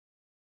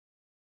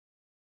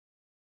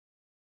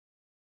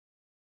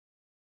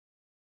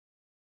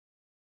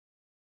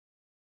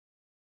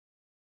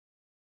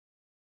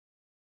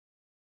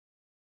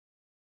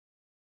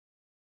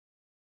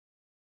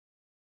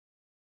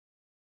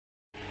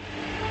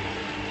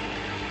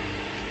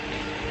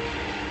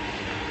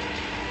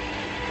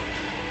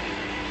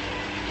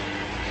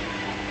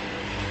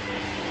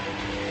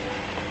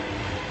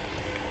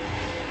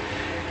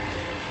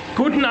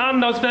Guten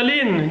Abend aus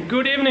Berlin.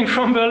 Good evening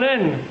from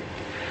Berlin.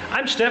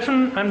 I'm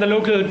Steffen. I'm the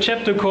local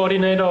chapter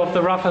coordinator of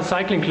the Rafa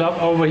Cycling Club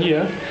over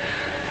here.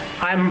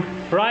 I'm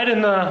right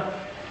in the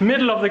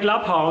middle of the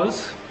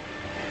clubhouse.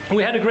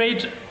 We had a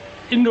great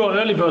indoor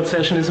early bird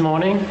session this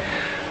morning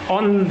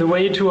on the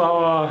way to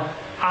our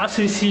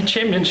RCC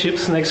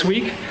championships next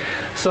week.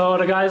 So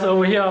the guys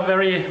over here are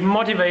very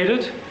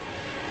motivated.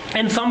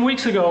 And some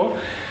weeks ago,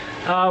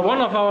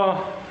 one of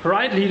our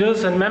ride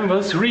leaders and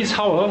members, Reese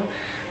Howell,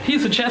 he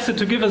suggested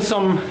to give us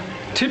some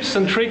tips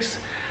and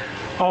tricks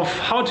of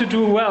how to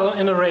do well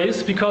in a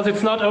race, because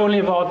it's not only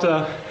about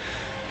the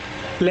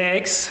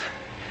legs,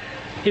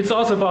 it's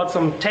also about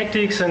some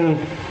tactics and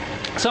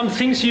some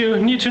things you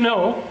need to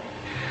know.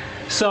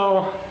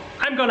 So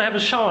I'm gonna have a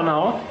shower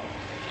now,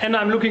 and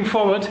I'm looking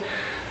forward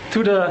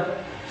to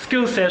the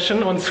skill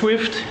session on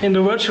Zwift in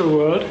the virtual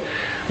world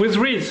with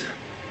Reese.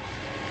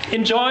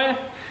 Enjoy,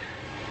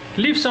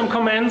 leave some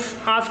comments,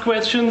 ask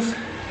questions,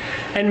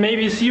 and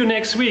maybe see you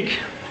next week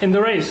in the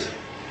race.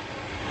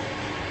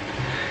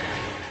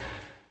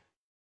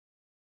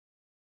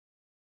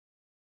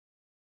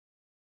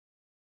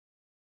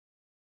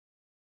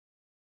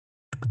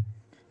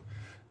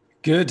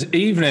 Good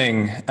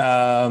evening,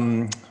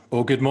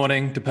 or good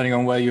morning, depending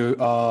on where you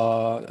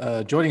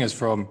are joining us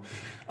from.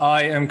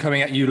 I am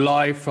coming at you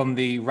live from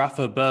the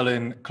Rafa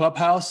Berlin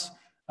clubhouse.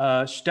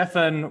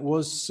 Stefan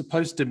was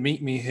supposed to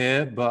meet me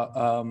here, but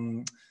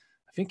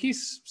I think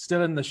he's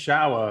still in the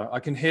shower. I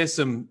can hear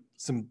some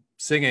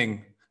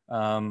singing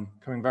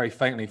coming very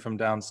faintly from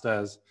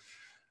downstairs.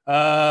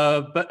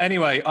 But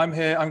anyway, I'm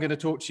here. I'm going to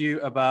talk to you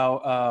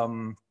about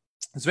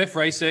Zwift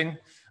racing.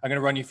 I'm going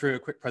to run you through a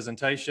quick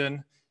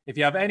presentation. If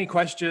you have any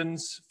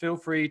questions, feel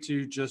free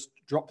to just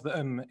drop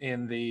them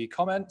in the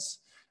comments.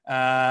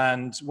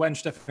 And when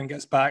Stefan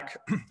gets back,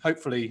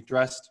 hopefully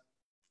dressed,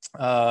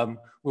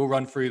 we'll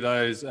run through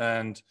those,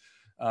 and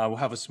we'll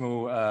have a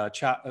small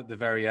chat at the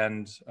very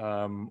end.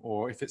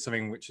 Or if it's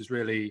something which is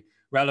really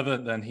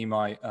relevant, then he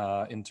might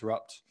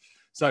interrupt.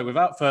 So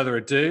without further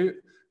ado,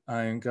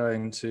 I'm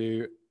going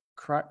to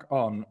crack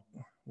on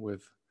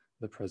with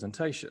the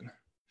presentation.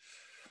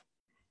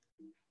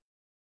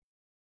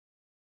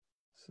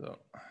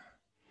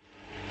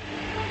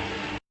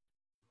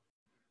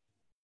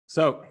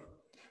 So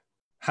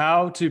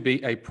how to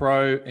be a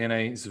pro in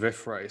a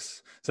Zwift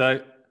race.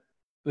 So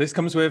this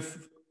comes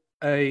with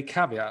a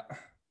caveat.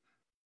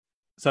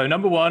 So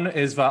number one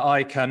is that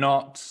I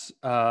cannot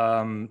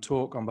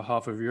talk on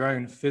behalf of your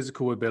own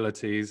physical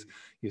abilities.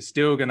 You're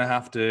still going to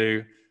have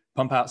to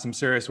pump out some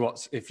serious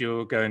watts if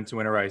you're going to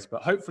win a race.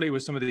 But hopefully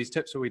with some of these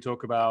tips that we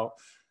talk about,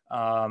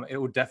 it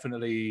will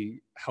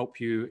definitely help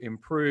you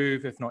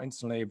improve, if not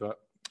instantly, but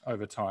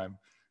over time.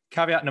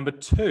 Caveat number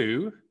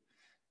two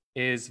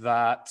is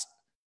that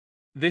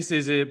this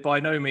is by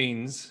no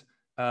means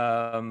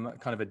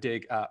kind of a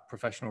dig at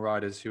professional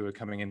riders who are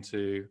coming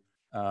into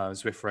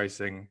Zwift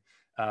racing.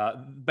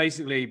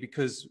 Basically,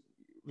 because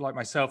like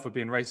myself, I've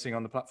been racing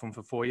on the platform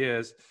for 4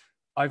 years,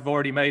 I've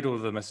already made all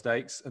of the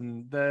mistakes,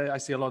 and I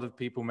see a lot of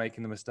people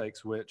making the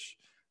mistakes which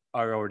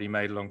I already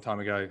made a long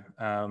time ago.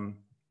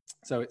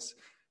 So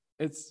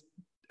it's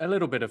a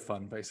little bit of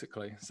fun,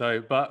 basically.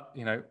 So, but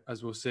you know,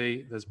 as we'll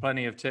see, there's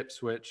plenty of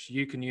tips which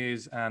you can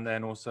use, and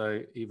then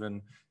also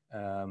even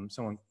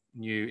someone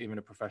new, even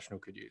a professional,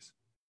 could use.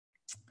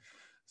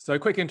 So,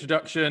 quick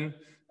introduction.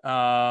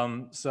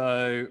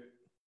 So,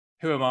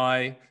 who am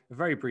I? A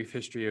very brief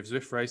history of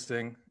Zwift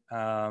racing,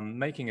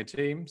 making a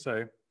team.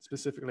 So,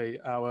 specifically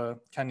our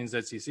Canyon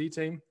ZCC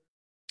team,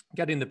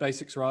 getting the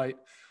basics right,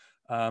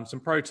 some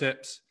pro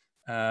tips.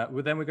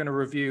 Then we're going to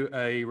review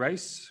a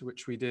race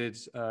which we did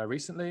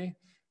recently,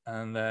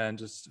 and then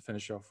just to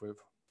finish off with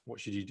what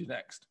should you do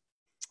next.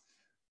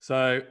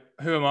 So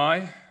who am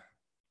I?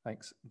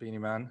 Thanks,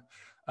 Beanie Man.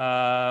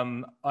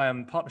 I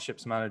am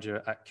partnerships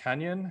manager at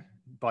Canyon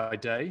by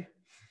day.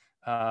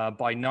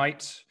 By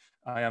night,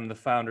 I am the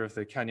founder of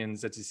the Canyon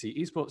ZCC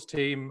eSports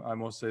team.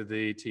 I'm also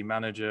the team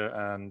manager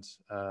and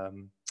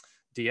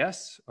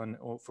DS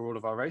for all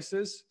of our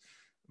races.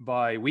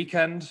 By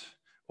weekend,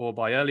 or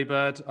by early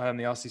bird, I am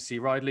the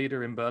RCC ride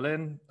leader in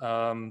Berlin.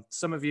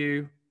 Some of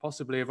you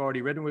possibly have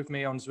already ridden with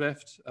me on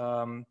Zwift,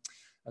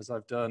 as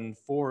I've done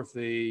 4 of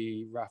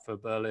the Rafa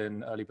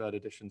Berlin early bird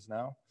editions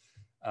now.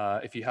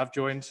 If you have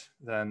joined,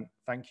 then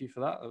thank you for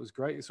that. That was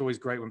great. It's always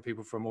great when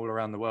people from all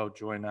around the world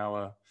join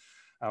our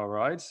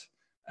rides.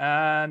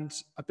 And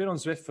I've been on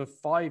Zwift for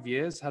 5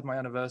 years, had my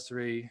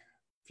anniversary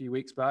a few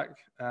weeks back,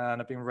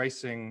 and I've been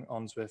racing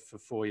on Zwift for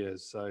 4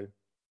 years. So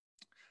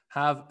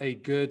have a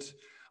good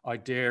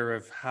idea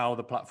of how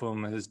the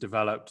platform has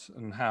developed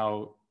and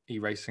how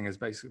e-racing has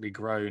basically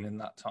grown in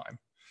that time.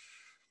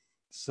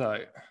 So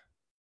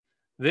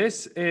I'm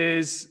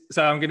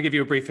going to give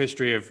you a brief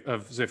history of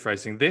Zwift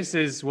racing. This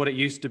is what it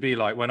used to be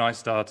like when I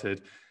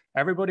started.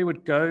 Everybody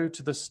would go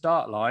to the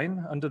start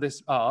line under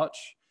this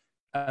arch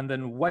and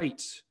then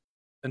wait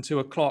until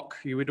a clock.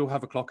 You would all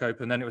have a clock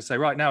open, then it would say,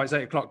 right, now it's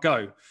 8 o'clock,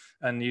 go.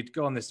 And you'd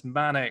go on this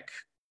manic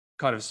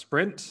kind of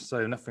sprint.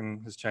 So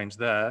nothing has changed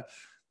there.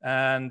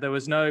 And there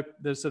was no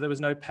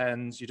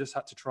pens. You just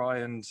had to try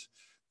and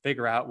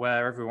figure out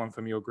where everyone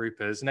from your group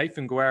is.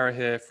 Nathan Guerra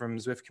here from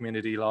Zwift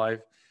Community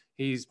Live.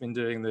 He's been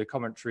doing the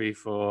commentary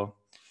for,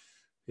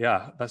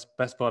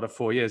 best part of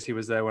 4 years. He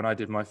was there when I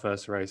did my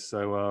first race.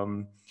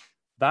 So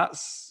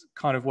that's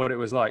kind of what it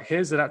was like.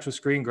 Here's an actual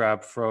screen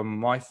grab from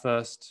my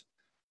first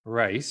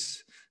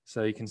race.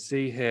 So you can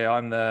see here,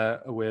 I'm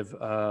there with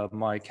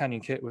my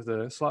Canyon kit with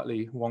a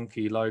slightly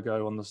wonky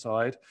logo on the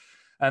side.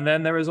 And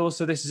then there is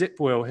also this zip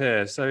wheel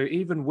here. So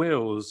even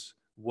wheels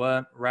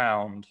weren't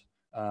round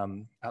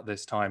at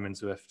this time in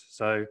Zwift.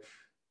 So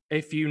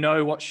if you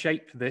know what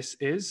shape this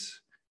is,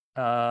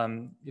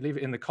 you leave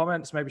it in the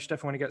comments. Maybe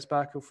Stefan, when he gets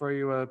back, he'll throw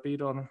you a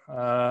bidon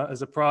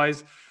as a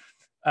prize.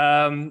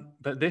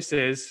 But this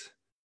is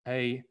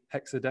a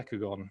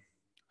hexadecagon.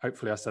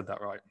 Hopefully I said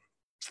that right.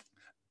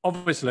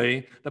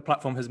 Obviously, the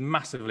platform has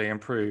massively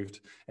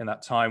improved in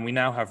that time. We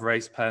now have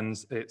race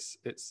pens. It's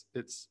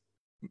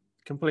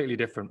completely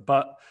different,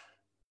 but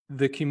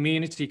the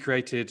community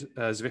created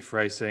Zwift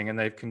racing, and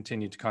they've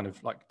continued to kind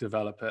of like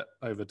develop it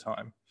over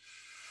time.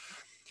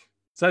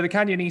 So the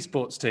Canyon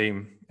eSports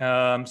team.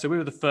 So we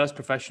were the first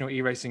professional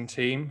e-racing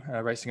team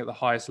racing at the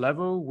highest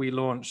level. We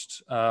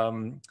launched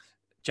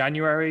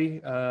January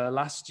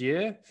last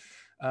year,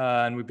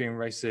 and we've been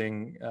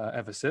racing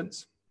ever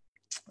since.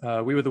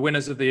 We were the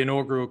winners of the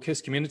inaugural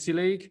KISS Community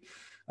League,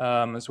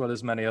 as well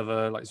as many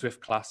other like Zwift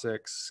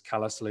Classics,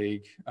 Callis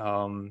League,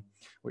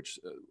 which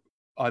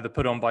either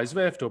put on by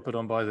Zwift or put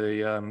on by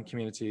the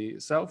community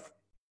itself.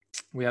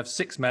 We have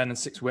 6 men and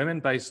 6 women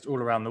based all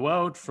around the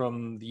world,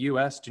 from the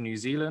US to New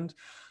Zealand.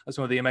 That's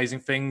one of the amazing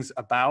things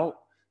about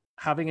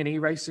having an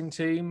e-racing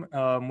team,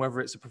 whether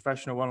it's a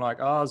professional one like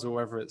ours or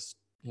whether it's,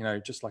 you know,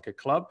 just like a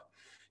club.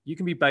 You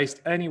can be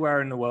based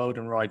anywhere in the world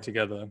and ride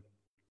together.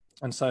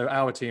 And so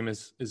our team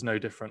is no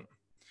different.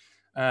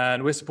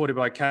 And we're supported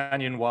by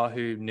Canyon,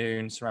 Wahoo,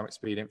 Noon, Ceramic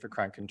Speed,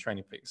 Infracrank, and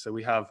Training Peaks. So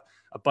we have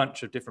a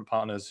bunch of different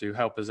partners who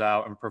help us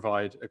out and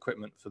provide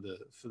equipment for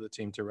the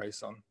team to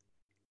race on.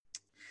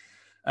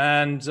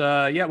 And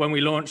when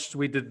we launched,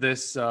 we did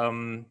this.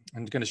 I'm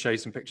going to show you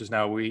some pictures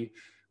now. We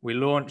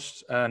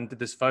launched and did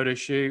this photo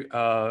shoot.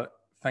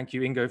 Thank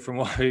you, Ingo from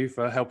Wahoo,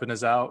 for helping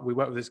us out. We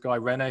worked with this guy,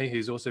 Rene,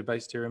 who's also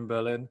based here in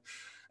Berlin.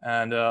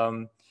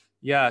 And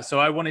so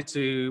I wanted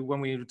to,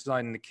 when we were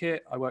designing the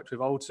kit, I worked with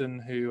Alton,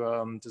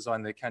 who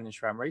designed the Canyon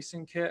SRAM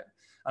racing kit.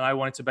 And I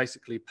wanted to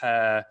basically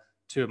pair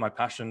 2 of my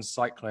passions,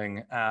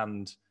 cycling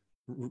and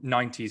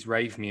 90s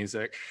rave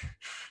music.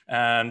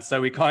 And so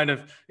we kind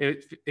of,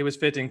 it was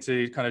fitting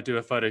to kind of do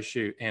a photo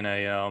shoot in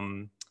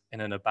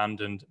an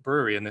abandoned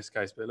brewery in this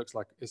case, but it looks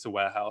like it's a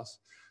warehouse.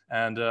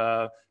 And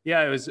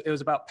it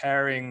was about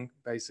pairing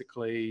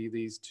basically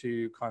these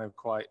 2 kind of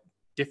quite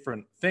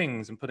different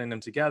things and putting them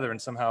together,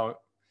 and somehow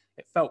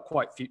it felt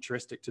quite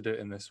futuristic to do it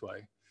in this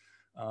way.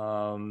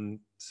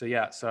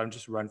 So I'm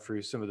just run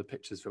through some of the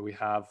pictures that we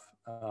have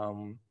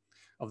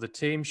of the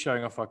team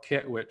showing off our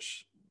kit,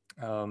 which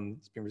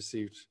has been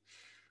received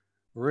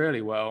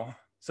really well.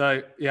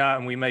 So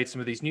and we made some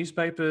of these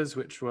newspapers,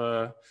 which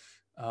were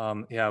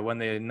when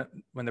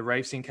the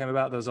rave scene came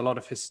about, there was a lot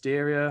of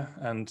hysteria,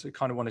 and I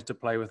kind of wanted to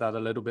play with that a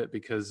little bit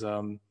because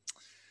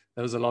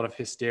there was a lot of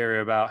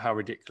hysteria about how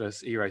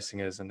ridiculous e-racing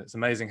is, and it's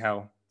amazing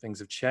how things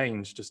have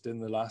changed just in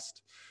the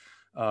last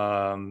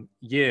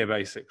year,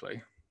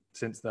 basically,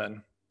 since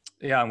then.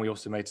 And we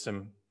also made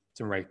some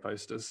rave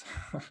posters,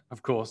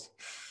 of course.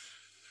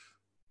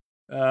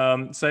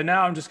 So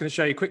now I'm just going to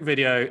show you a quick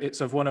video.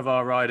 It's of one of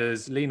our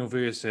riders, Lionel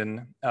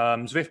Vujasin.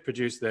 Zwift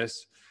produced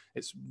this.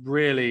 It's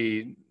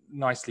really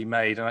nicely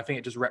made, and I think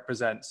it just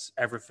represents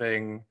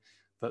everything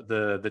that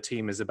the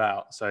team is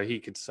about. So he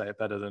could say it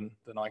better than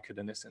I could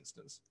in this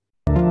instance.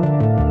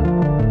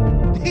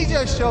 He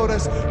just showed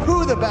us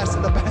who the best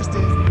of the best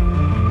is.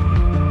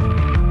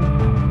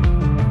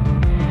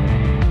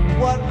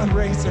 What a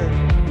racer.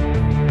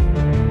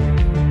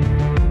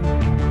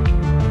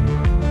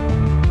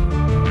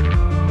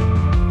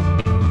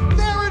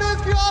 There it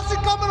is,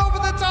 Vujasin coming over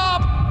the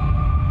top.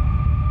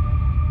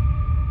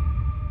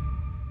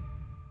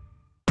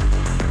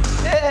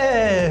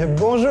 Hey,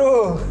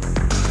 bonjour.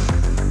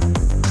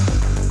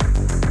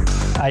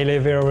 I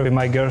live here with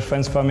my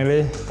girlfriend's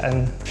family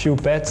and few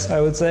pets, I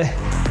would say.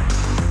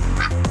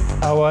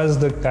 I was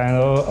the kind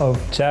of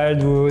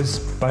child who was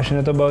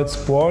passionate about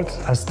sport.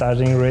 I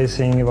started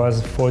racing, I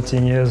was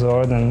 14 years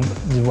old, and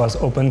it was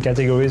open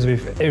categories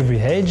with every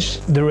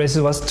age. The race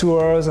was 2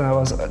 hours and I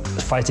was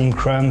fighting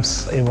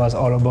cramps. It was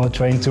all about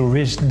trying to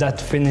reach that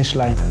finish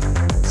line.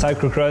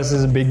 Cyclocross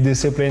is a big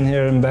discipline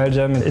here in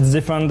Belgium. It's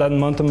different than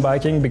mountain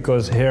biking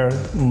because here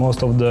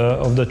most of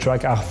the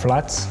track are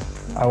flats.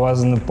 I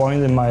was in a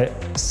point in my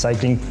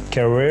cycling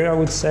career, I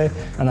would say,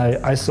 and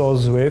I saw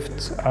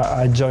Zwift.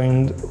 I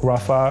joined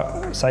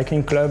Rafa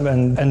Cycling Club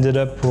and ended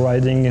up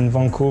riding in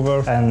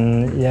Vancouver.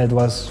 And yeah, it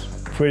was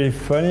pretty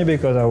funny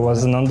because I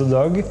was an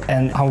underdog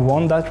and I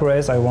won that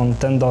race. I won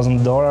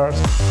 $10,000.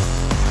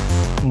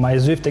 My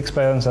Zwift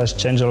experience has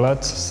changed a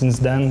lot since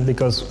then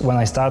because when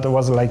I started I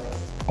was like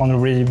on a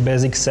really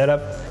basic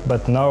setup,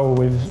 but now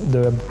with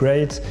the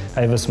upgrade,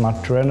 I have a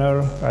smart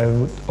trainer, I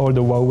have all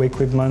the wow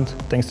equipment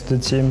thanks to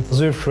the team.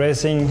 Zwift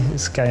racing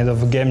is kind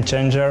of a game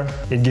changer.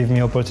 It gives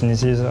me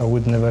opportunities I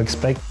would never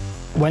expect.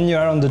 When you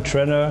are on the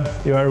trainer,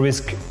 you are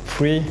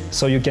risk-free,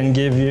 so you can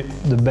give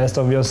the best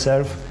of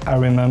yourself. I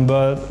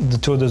remember the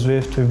Tour de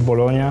Zwift with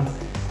Bologna.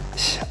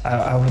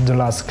 The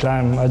last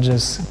climb, I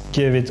just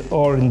gave it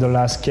all in the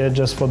last K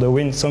just for the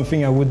win,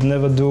 something I would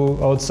never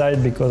do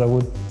outside because I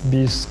would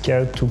be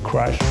scared to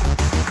crash.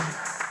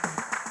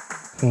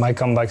 My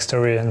comeback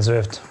story in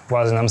Zwift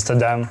was in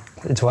Amsterdam.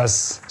 It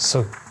was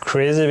so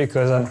crazy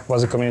because it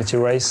was a community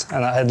race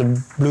and I had a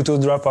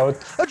Bluetooth dropout.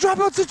 A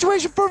dropout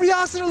situation for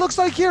Vyazin, it looks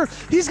like here.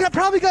 He's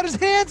probably got his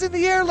hands in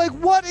the air like,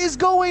 what is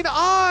going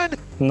on?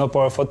 No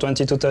power for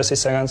 20 to 30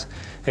 seconds.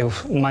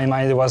 My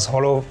mind was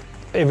hollow.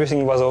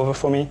 Everything was over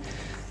for me.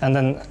 And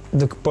then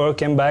the power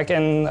came back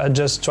and I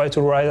just tried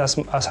to ride as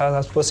hard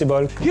as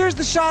possible. Here's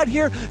the shot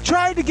here,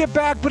 trying to get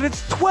back, but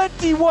it's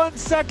 21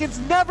 seconds.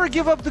 Never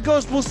give up the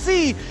ghost. We'll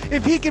see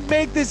if he can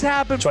make this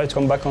happen. Try to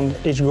come back on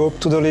each group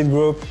to the lead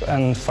group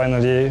and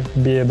finally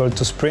be able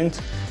to sprint.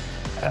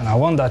 And I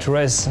won that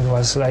race. It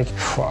was like,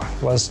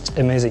 it was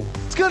amazing.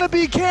 It's gonna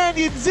be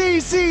Canyon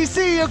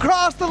ZCC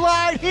across the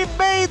line. He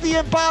made the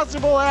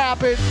impossible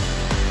happen.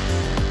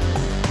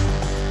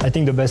 I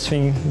think the best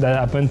thing that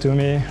happened to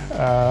me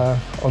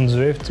on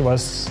Zwift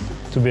was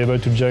to be able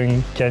to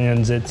join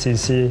Canyon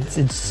ZCC.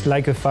 It's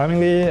like a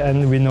family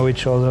and we know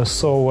each other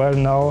so well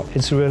now.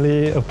 It's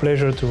really a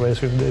pleasure to race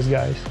with these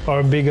guys.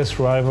 Our biggest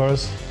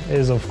rivals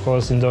is of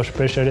course indoor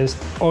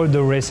specialists. All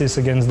the races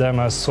against them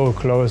are so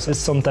close. It's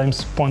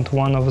sometimes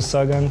 0.1 of a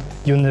second.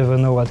 You never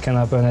know what can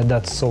happen and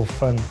that's so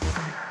fun.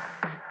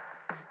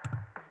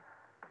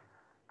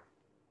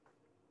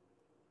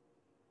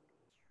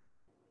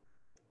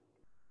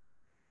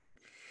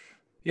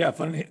 Yeah,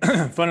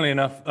 funnily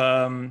enough,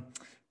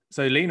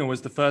 so Lena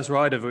was the first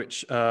rider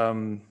which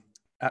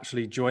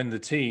actually joined the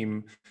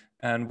team,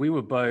 and we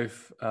were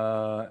both.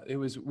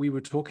 We were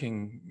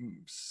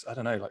talking, I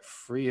don't know, like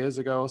 3 years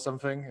ago or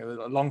something. It was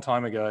a long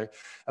time ago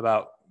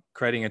about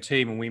creating a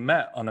team, and we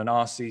met on an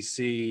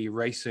RCC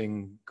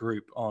racing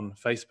group on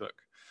Facebook.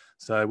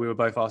 So we were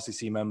both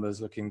RCC members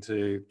looking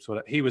to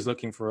he was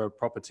looking for a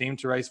proper team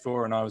to race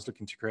for, and I was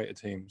looking to create a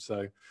team.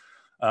 So.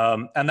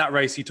 And that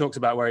race he talks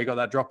about where he got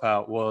that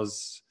dropout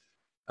was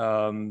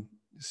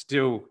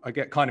still, I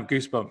get kind of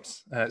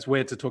goosebumps. It's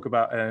weird to talk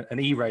about an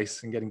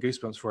e-race and getting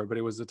goosebumps for it, but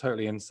it was a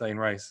totally insane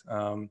race.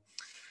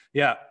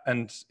 Yeah,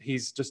 and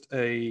he's just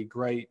a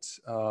great,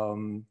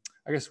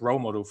 I guess, role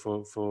model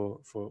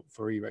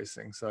for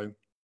e-racing. So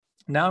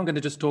now I'm going to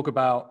just talk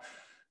about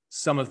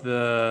some of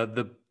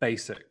the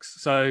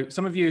basics. So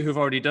some of you who've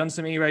already done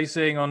some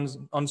e-racing on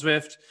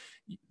Zwift,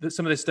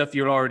 some of this stuff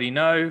you'll already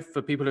know.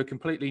 For people who are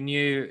completely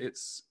new,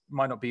 it's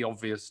might not be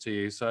obvious to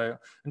you. So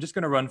I'm just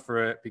going to run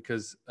through it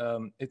because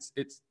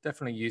it's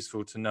definitely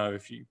useful to know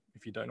if you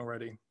don't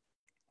already.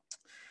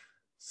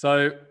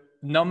 So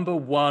number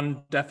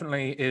one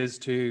definitely is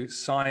to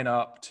sign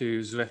up to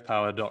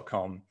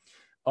zwiftpower.com.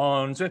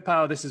 On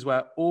ZwiftPower, this is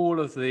where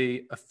all of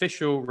the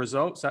official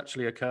results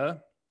actually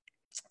occur.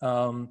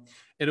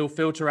 It'll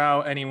filter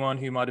out anyone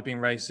who might have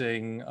been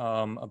racing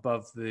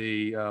above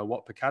the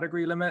watt per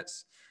category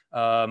limits.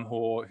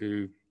 Or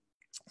who,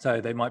 so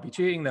they might be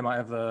cheating, they might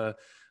have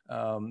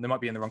they might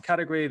be in the wrong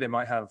category, they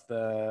might have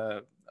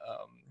the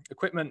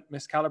equipment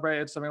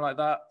miscalibrated, something like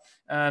that.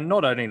 And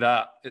not only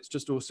that, it's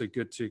just also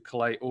good to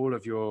collate all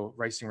of your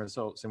racing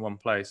results in one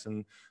place.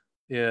 And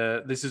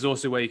this is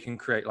also where you can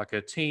create like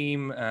a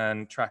team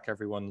and track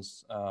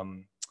everyone's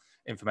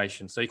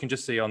information. So you can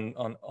just see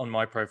on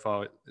my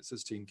profile, it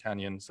says Team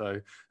Canyon. So,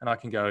 and I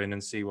can go in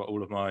and see what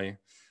all of my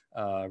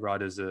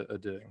riders are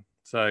doing.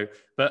 So,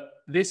 but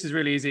this is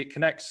really easy. It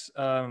connects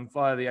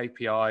via the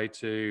API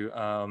to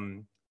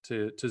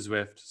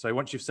Zwift. So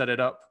once you've set it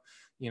up,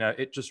 you know,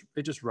 it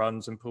just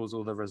runs and pulls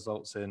all the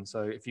results in.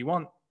 So if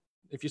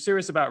you're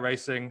serious about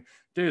racing,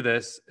 do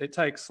this. It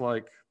takes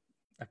like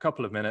a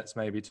couple of minutes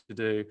maybe to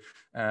do,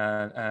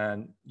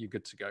 and you're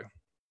good to go.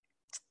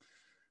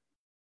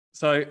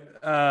 So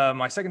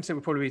my second tip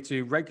would probably be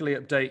to regularly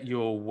update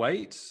your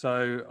weight.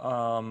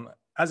 So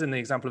as in the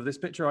example of this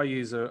picture, I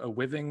use a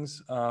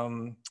Withings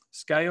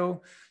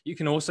scale. You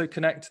can also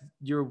connect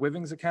your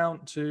Withings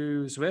account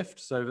to Zwift,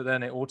 so that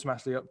then it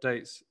automatically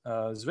updates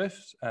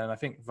Zwift. And I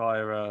think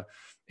via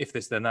if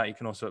this then that, you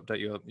can also update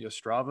your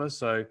Strava.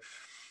 So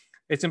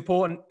it's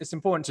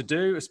important to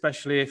do,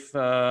 especially if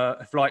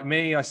like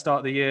me, I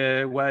start the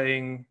year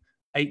weighing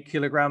 8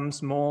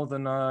 kilograms more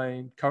than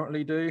I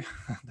currently do,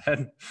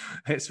 then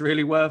it's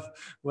really worth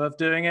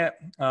doing it.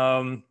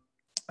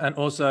 And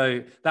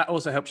also that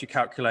also helps you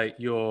calculate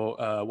your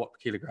watt per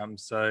kilogram.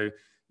 So,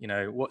 you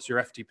know, what's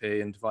your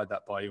FTP and divide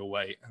that by your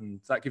weight.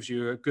 And that gives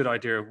you a good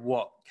idea of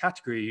what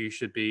category you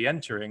should be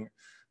entering.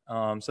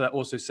 So that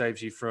also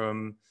saves you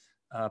from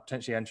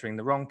potentially entering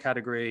the wrong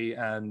category.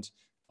 And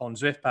on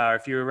ZwiftPower,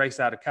 if you race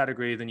out of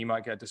category, then you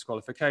might get a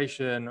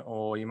disqualification,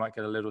 or you might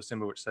get a little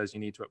symbol which says you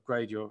need to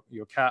upgrade your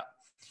cap.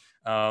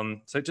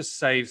 So it just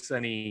saves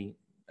any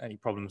any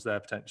problems there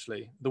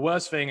potentially. The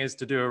worst thing is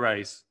to do a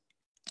race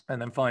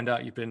and then find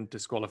out you've been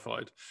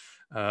disqualified,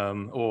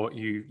 or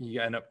you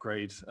get an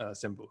upgrade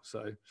symbol.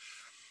 So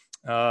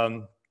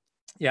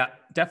yeah,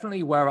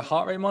 definitely wear a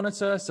heart rate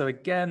monitor. So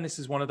again, this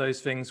is one of those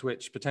things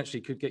which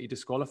potentially could get you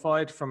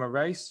disqualified from a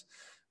race.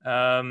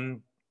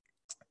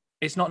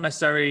 It's not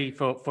necessary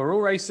for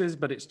all races,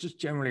 but it's just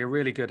generally a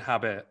really good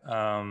habit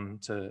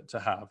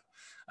to have.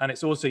 And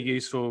it's also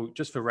useful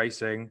just for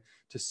racing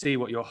to see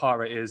what your heart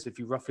rate is. If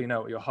you roughly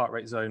know what your heart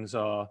rate zones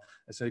are,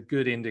 it's a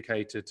good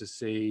indicator to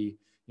see,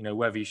 you know,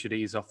 whether you should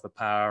ease off the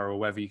power or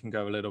whether you can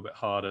go a little bit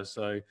harder.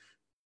 So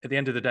at the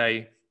end of the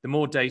day, the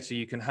more data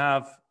you can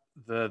have,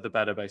 the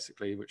better,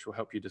 basically, which will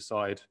help you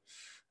decide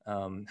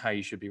how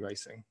you should be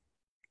racing.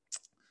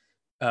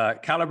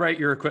 Calibrate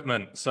your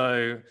equipment.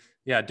 So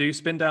yeah, do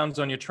spin downs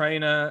on your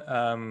trainer,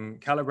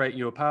 calibrate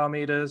your power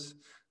meters.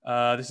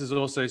 This is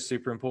also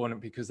super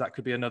important because that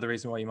could be another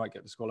reason why you might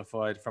get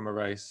disqualified from a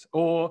race.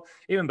 Or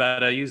even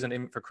better, use an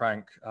infra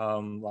crank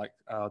like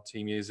our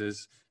team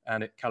uses,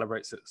 and it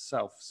calibrates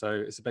itself. So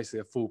it's basically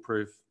a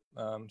foolproof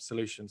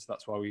solution. So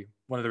that's why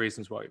one of the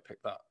reasons why we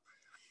picked that.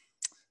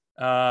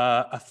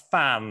 A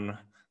fan.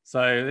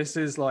 So this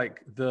is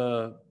like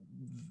the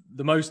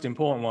most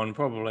important one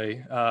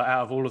probably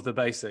out of all of the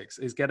basics,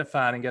 is get a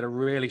fan and get a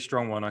really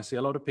strong one. I see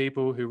a lot of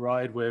people who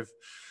ride with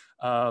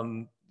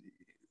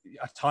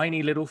a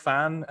tiny little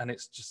fan, and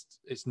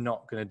it's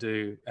not going to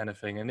do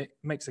anything, and it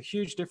makes a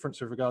huge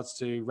difference with regards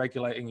to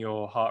regulating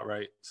your heart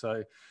rate.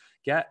 So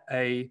get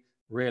a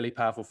really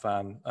powerful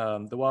fan.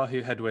 The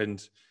Wahoo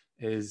Headwind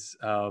is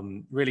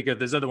really good.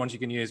 There's other ones you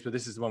can use, but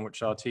this is the one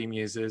which our team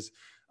uses.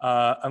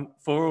 And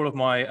for all of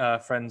my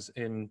friends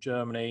in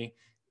Germany,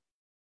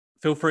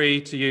 feel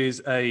free to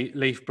use a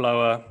leaf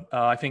blower.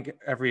 I think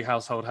every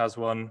household has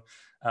one.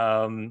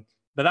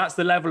 But that's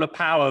the level of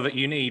power that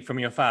you need from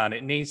your fan.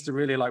 It needs to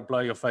really like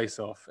blow your face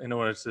off in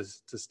order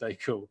to stay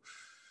cool.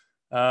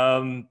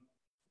 Kind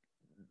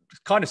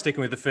of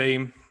sticking with the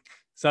theme.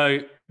 So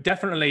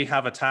definitely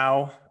have a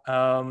towel.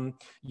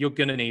 You're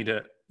gonna need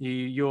it.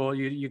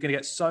 You're gonna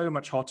get so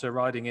much hotter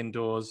riding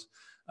indoors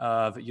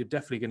that you're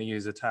definitely gonna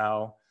use a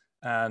towel.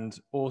 And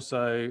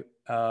also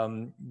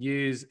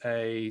use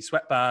a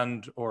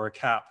sweatband or a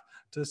cap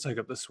to soak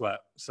up the sweat.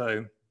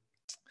 So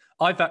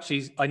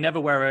I never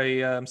wear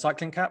a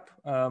cycling cap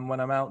when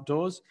I'm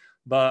outdoors,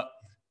 but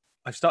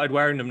I've started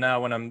wearing them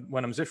now when I'm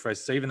Zwift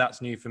racing. So even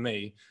that's new for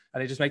me,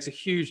 and it just makes a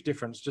huge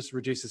difference. Just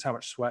reduces how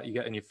much sweat you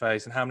get in your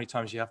face and how many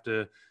times you have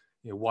to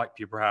wipe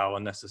your brow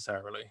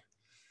unnecessarily.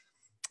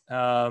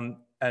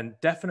 And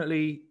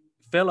definitely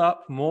fill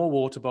up more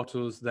water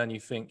bottles than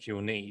you think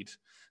you'll need.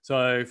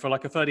 So for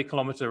like a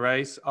 30-kilometer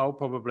race,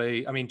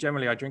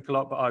 generally I drink a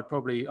lot, but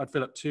I'd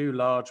fill up 2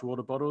 large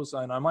water bottles,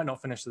 and I might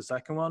not finish the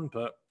second one,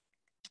 but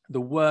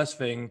the worst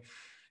thing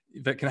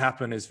that can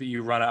happen is that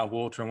you run out of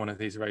water in one of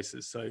these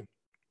races. So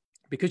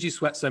because you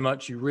sweat so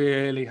much, you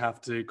really have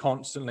to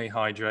constantly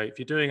hydrate. If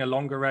you're doing a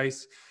longer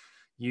race,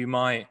 you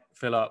might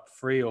fill up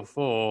 3 or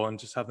 4 and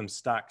just have them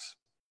stacked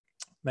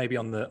maybe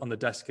on the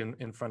desk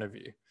in front of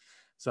you.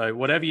 So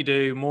whatever you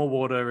do, more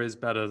water is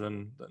better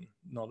than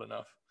not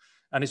enough.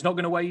 And it's not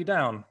going to weigh you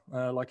down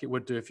like it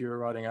would do if you were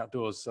riding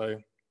outdoors. So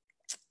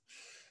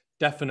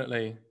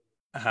definitely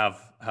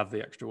have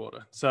the extra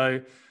water.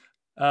 So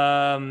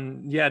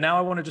yeah, now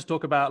I want to just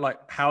talk about like,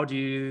 how do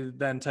you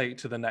then take it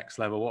to the next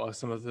level? What are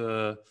some of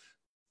the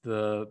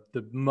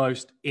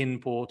most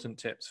important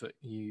tips that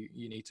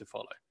you need to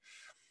follow?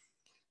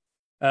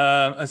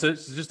 And so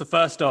just the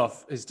first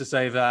off is to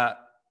say that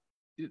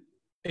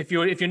if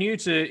you're new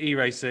to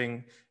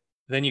e-racing,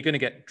 then you're going to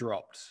get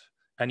dropped,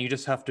 and you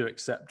just have to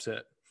accept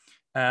it.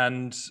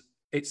 And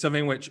it's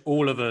something which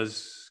all of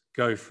us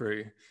go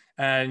through,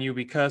 and you'll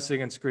be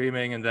cursing and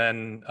screaming. And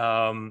then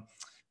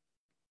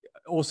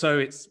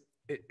also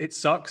it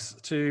sucks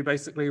to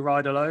basically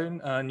ride alone,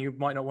 and you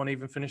might not want to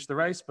even finish the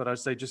race, but I'd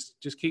say just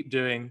keep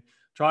doing,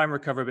 try and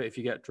recover a bit if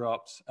you get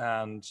dropped,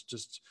 and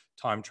just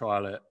time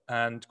trial it.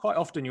 And quite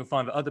often you'll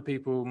find that other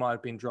people might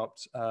have been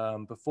dropped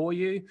before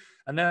you,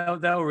 and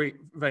they'll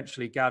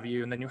eventually gather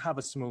you, and then you'll have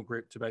a small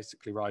group to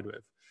basically ride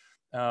with.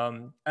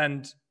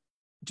 And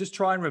just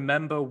try and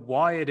remember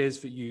why it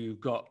is that you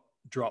got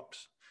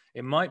dropped.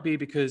 It might be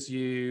because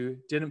you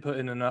didn't put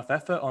in enough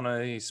effort on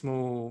a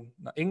small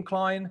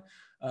incline,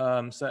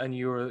 and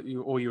you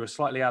were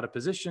slightly out of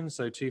position,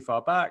 so too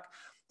far back.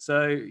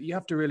 So you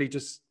have to really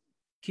just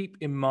keep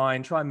in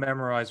mind, try and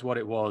memorize what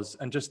it was,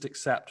 and just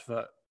accept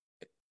that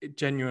it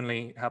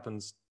genuinely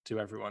happens to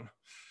everyone.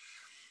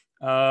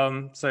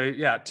 So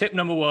yeah, tip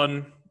number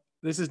 1.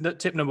 This is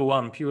tip number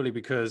 1 purely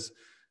because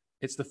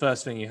it's the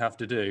first thing you have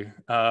to do.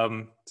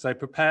 So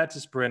prepare to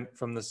sprint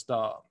from the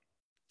start.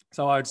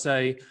 So I would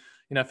say,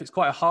 if it's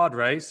quite a hard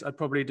race, I'd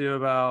probably do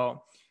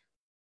about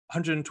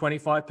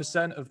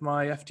 125% of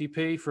my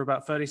FTP for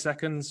about 30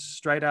 seconds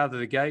straight out of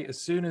the gate.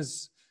 As soon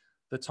as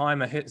the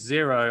timer hits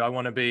 0, I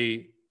want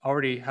to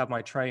already have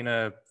my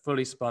trainer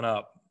fully spun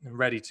up and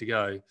ready to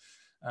go.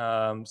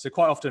 So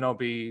quite often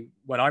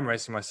when I'm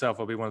racing myself,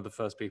 I'll be one of the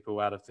first people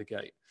out of the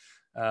gate.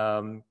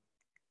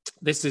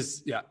 this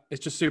is, yeah,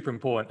 it's just super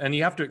important. And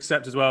you have to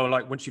accept as well,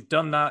 like once you've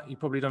done that, you've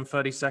probably done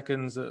 30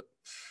 seconds at,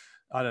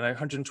 I don't know,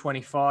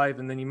 125,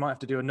 and then you might have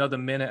to do another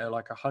minute at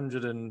like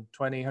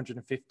 120,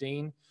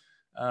 115.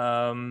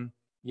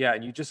 Yeah,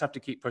 and you just have to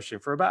keep pushing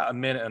for about a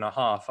minute and a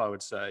half, I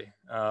would say.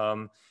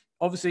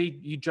 Obviously,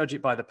 you judge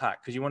it by the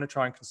pack because you want to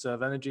try and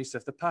conserve energy. So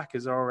if the pack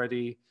has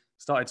already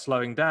started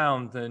slowing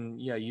down, then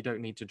yeah, you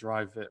don't need to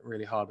drive it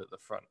really hard at the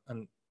front.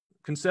 And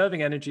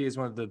conserving energy is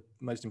one of the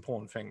most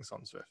important things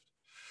on Zwift.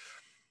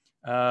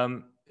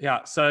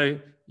 Yeah, so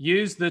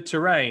use the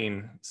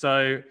terrain.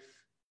 So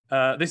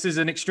this is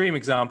an extreme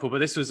example, but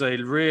this was a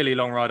really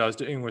long ride I was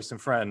doing with some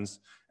friends.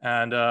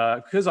 And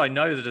because I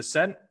know the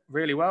descent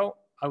really well,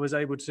 I was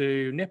able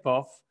to nip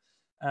off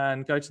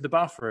and go to the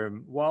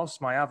bathroom whilst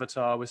my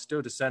avatar was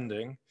still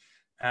descending.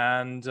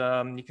 And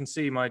you can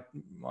see my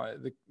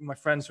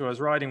friends who I was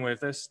riding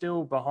with, they're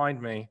still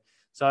behind me.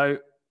 So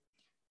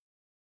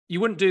you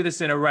wouldn't do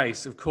this in a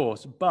race, of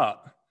course,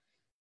 but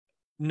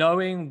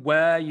knowing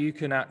where you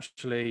can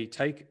actually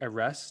take a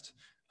rest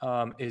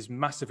is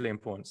massively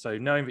important. So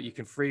knowing that you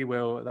can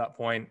freewheel at that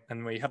point,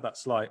 and where you have that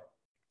slight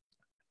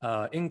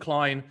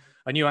incline,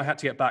 I knew I had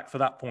to get back for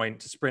that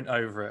point to sprint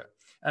over it.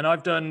 And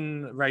I've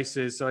done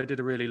races. So I did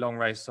a really long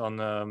race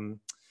on,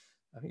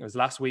 I think it was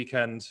last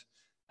weekend,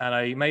 and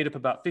I made up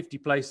about 50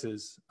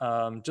 places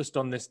just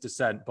on this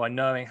descent by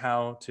knowing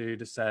how to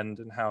descend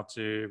and how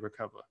to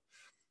recover.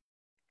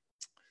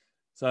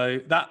 So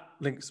that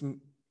links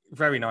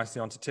very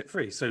nicely onto tip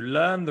 3. So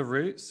learn the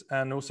routes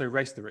and also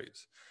race the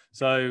routes.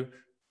 So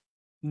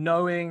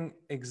knowing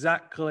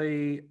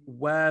exactly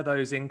where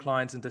those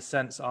inclines and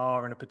descents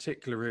are in a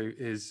particular route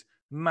is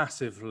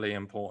massively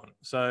important.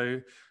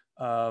 So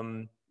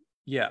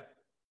yeah,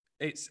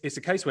 it's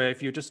a case where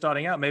if you're just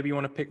starting out, maybe you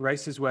want to pick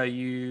races where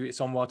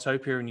it's on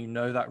Watopia and you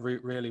know that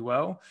route really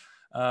well.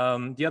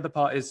 The other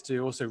part is to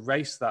also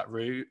race that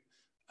route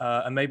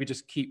and maybe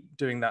just keep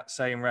doing that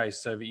same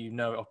race so that you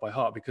know it off by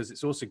heart, because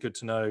it's also good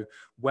to know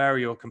where are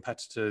your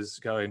competitors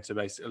going to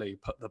basically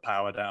put the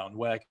power down,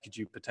 where could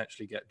you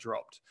potentially get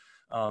dropped.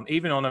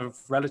 Even on a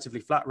relatively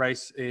flat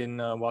race in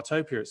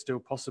Watopia, it's still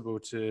possible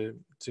to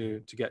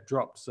get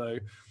dropped. So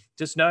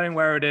just knowing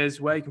where it is,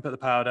 where you can put the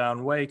power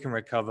down, where you can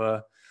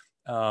recover,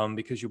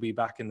 because you'll be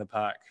back in the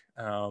pack.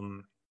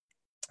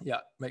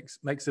 Yeah,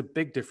 makes a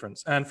big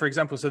difference. And for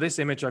example, so this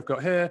image I've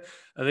got here,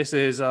 this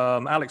is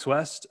Alex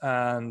West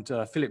and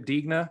Philip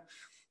Diegner.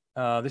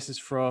 This is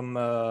from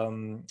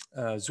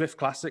Zwift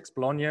Classics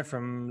Bologna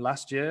from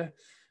last year.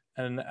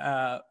 And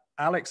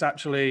Alex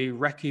actually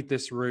recce'd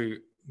this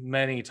route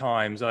many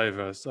times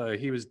over. So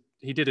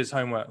he did his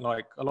homework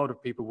like a lot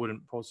of people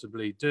wouldn't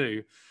possibly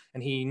do.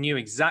 And he knew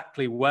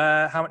exactly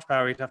how much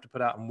power he'd have to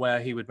put out and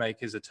where he would make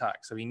his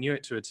attack. So he knew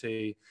it to a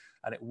T,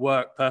 and it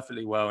worked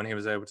perfectly well. And he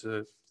was able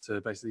to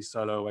basically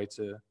solo away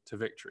to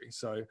victory.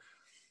 So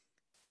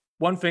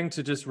one thing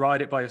to just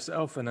ride it by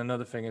yourself, and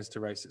another thing is to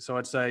race it. So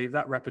I'd say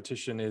that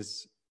repetition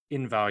is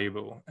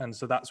invaluable. And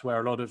so that's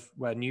where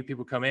where new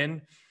people come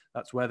in,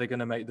 that's where they're going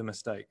to make the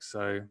mistakes.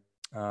 So,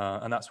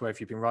 and that's where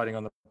if you've been riding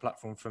on the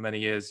platform for many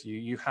years,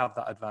 you have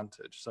that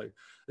advantage. So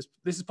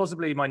this is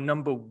possibly my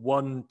number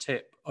 1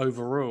 tip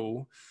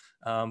overall.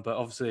 But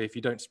obviously if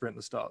you don't sprint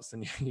the starts,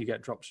 then you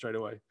get dropped straight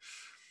away.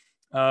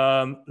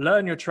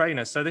 Learn your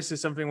trainer. So this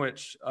is something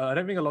which I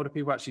don't think a lot of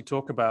people actually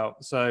talk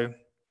about. So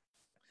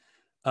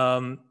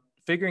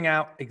figuring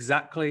out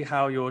exactly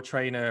how your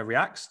trainer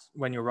reacts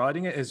when you're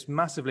riding it is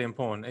massively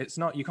important.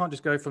 You can't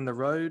just go from the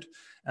road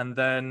and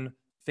then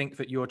think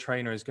that your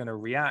trainer is going to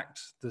react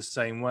the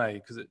same way,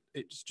 because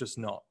it's just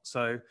not.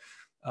 So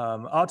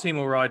our team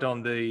will ride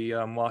on the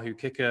Wahoo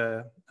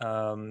Kicker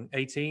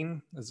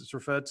 18, as it's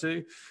referred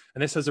to,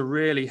 and this has a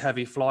really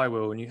heavy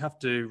flywheel, and you have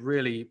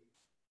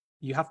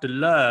to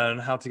learn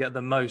how to get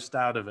the most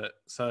out of it.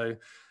 So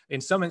in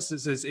some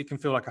instances, it can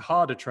feel like a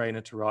harder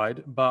trainer to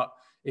ride, but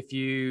if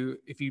you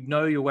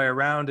know your way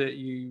around it,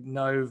 you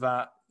know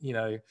that,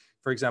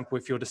 for example,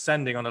 if you're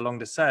descending on a long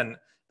descent,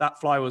 that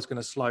flywheel is going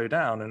to slow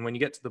down. And when you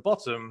get to the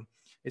bottom,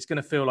 it's going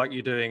to feel like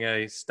you're doing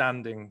a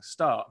standing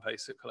start,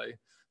 basically.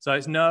 So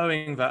it's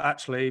knowing that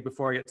actually,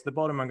 before I get to the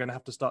bottom, I'm going to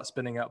have to start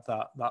spinning up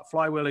that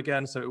flywheel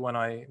again. So when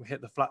I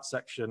hit the flat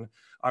section,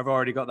 I've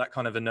already got that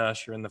kind of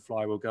inertia in the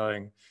flywheel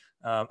going.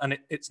 And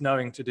it's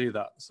knowing to do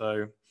that.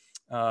 So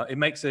it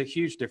makes a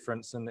huge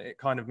difference, and it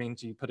kind of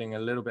means you putting a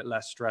little bit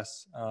less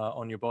stress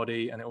on your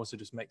body, and it also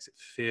just makes it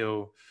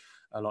feel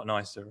a lot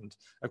nicer. And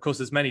of course,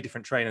 there's many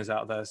different trainers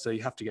out there, so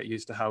you have to get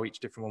used to how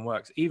each different one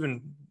works.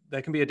 Even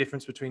there can be a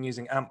difference between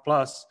using AMP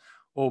Plus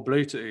or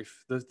Bluetooth.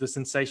 The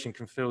sensation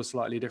can feel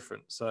slightly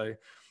different. So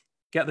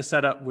get the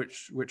setup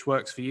which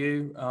works for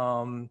you.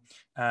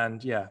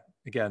 And yeah,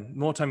 again,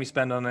 more time you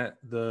spend on it,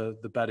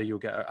 the better you'll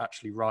get at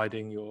actually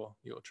riding your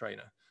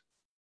trainer.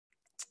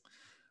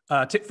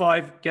 Tip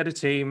 5, get a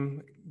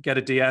team, get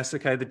a DS.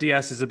 Okay, the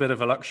DS is a bit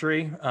of a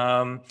luxury,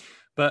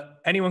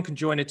 but anyone can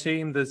join a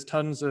team. There's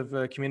tons of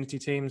community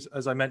teams.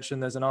 As I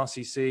mentioned, there's an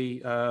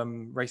RCC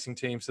racing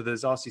team. So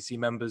there's RCC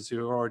members who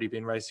have already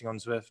been racing on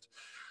Zwift.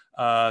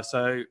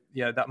 So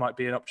yeah, that might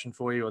be an option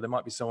for you, or there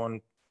might be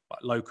someone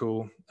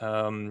local,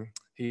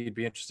 he'd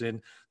be interested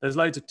in. There's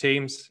loads of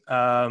teams.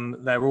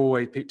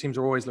 Teams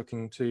are always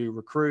looking to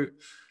recruit,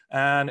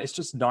 and it's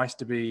just nice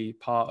to be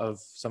part of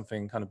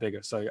something kind of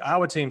bigger. So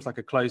our team's like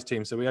a closed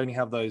team, so we only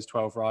have those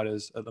 12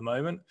 riders at the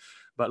moment,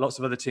 but lots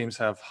of other teams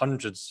have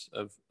hundreds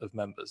of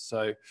members.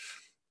 So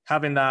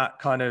having that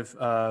kind of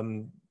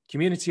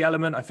community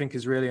element, I think,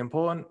 is really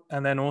important.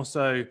 And then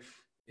also,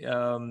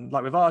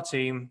 like with our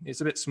team,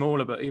 it's a bit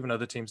smaller, but even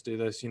other teams do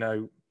this,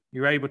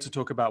 you're able to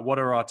talk about what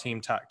are our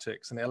team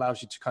tactics, and it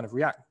allows you to kind of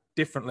react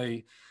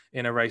differently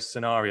in a race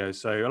scenario.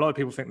 So a lot of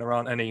people think there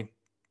aren't any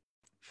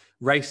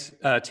race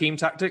team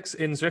tactics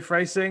in Zwift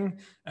racing,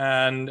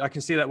 and I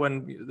can see that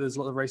when there's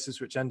a lot of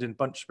races which end in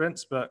bunch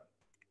sprints, but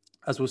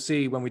as we'll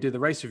see when we do the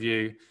race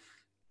review,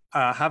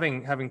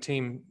 having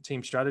team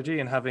strategy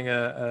and having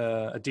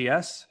a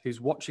DS who's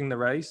watching the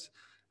race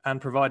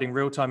and providing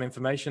real-time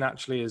information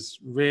actually is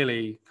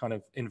really kind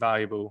of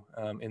invaluable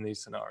in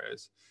these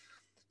scenarios.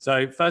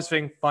 So first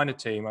thing, find a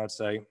team, I'd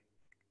say.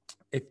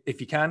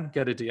 If you can,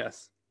 get a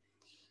DS.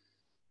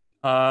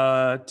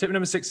 Tip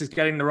number 6 is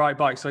getting the right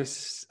bike. So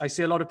I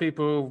see a lot of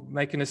people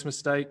making this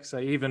mistake. So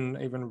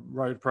even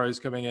road pros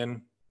coming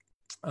in,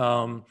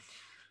 and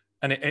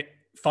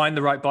find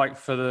the right bike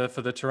for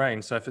the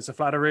terrain. So if it's a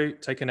flatter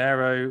route, take an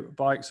aero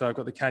bike. So I've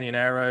got the Canyon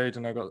Aeroed,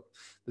 and I've got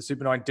the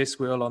Super 9 disc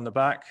wheel on the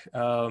back.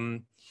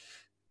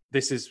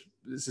 This is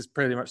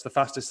pretty much the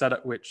fastest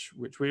setup which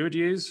we would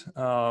use.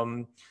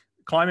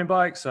 Climbing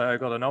bike, so I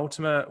got an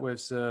Ultimate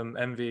with some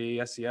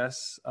MV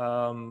SES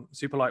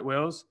super light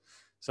wheels.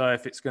 So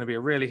if it's going to be a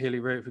really hilly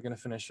route, we're going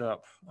to finish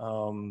up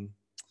Alpe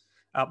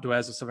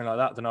d'Huez or something like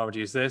that, then I would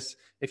use this.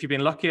 If you've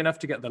been lucky enough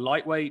to get the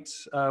lightweight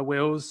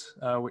wheels,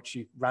 which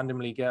you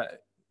randomly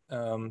get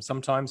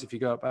sometimes if you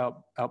go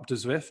up Alpe de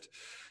Zwift,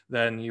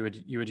 then you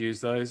would use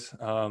those.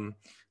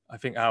 I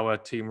think our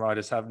team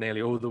riders have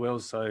nearly all the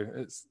wheels, so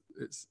it's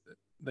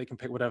they can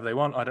pick whatever they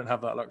want. I don't have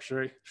that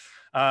luxury.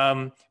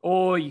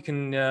 Or you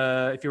can,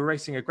 if you're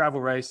racing a gravel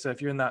race, so if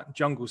you're in that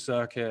jungle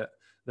circuit,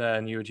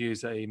 then you would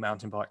use a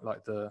mountain bike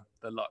like the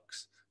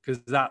Lux,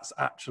 because that's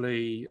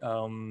actually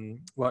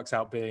works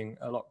out being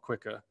a lot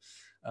quicker.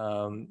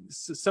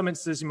 Some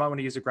instances you might want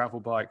to use a gravel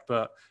bike,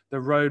 but the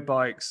road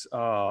bikes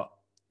are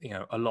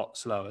a lot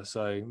slower.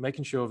 So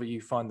making sure that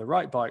you find the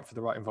right bike for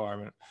the right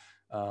environment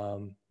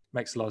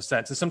makes a lot of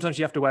sense. And sometimes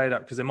you have to weigh it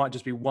up because there might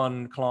just be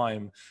one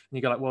climb, and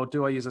you go like, well,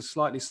 do I use a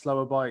slightly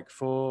slower bike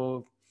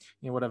for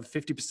whatever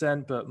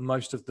 50%, but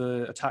most of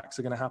the attacks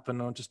are going to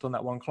happen just on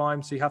that one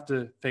climb? So you have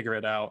to figure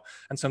it out.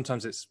 And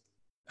sometimes it's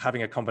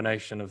having a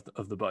combination of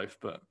the both,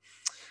 but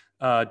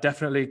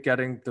definitely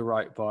getting the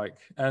right bike.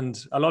 And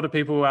a lot of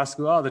people ask,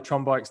 oh, the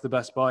Tron bike's the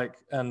best bike,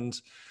 and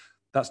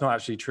that's not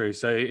actually true.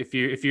 So if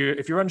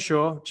you're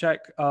unsure, check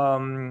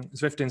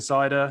Zwift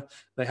Insider.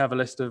 They have a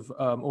list of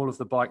all of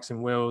the bikes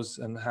and wheels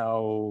and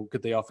how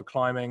good they are for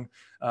climbing.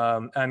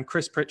 And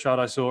Chris Pritchard,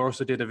 I saw,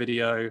 also did a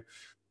video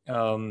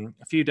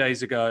a few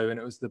days ago, and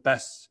it was the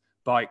best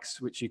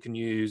bikes which you can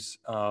use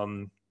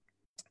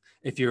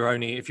if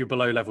you're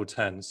below level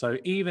 10. So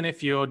even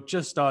if you're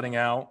just starting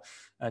out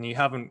and you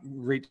haven't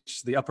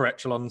reached the upper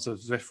echelons of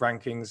Zwift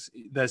rankings,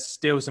 there's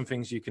still some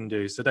things you can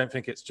do. So don't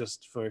think it's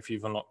just for if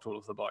you've unlocked all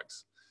of the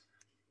bikes.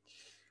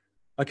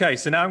 Okay,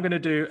 so now I'm going to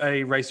do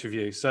a race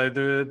review. So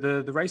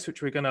the race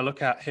which we're going to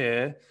look at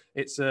here,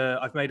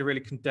 I've made a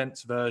really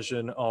condensed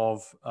version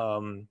of, I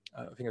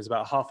think it's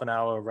about a half an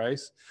hour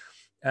race.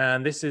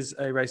 And this is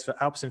a race that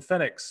Alpes in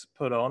Phoenix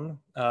put on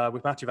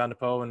with Matthew van der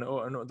Poel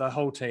and the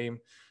whole team.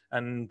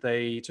 And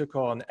they took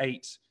on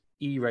 8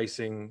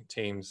 e-racing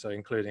teams, so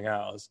including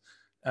ours,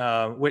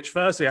 which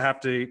firstly I have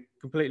to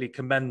completely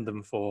commend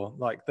them for.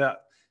 Like,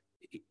 that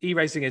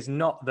e-racing is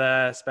not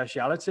their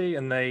speciality,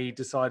 and they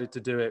decided to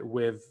do it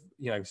with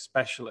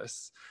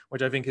specialists,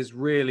 which I think is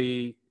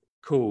really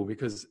cool,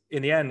 because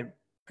in the end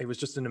it was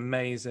just an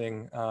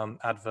amazing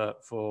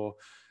advert for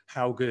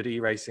how good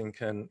e-racing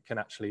can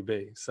actually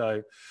be.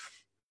 So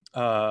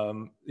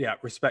yeah,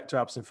 respect to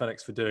Alpes in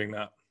Phoenix for doing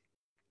that.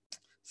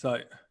 So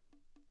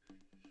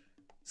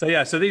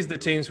these are the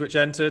teams which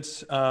entered.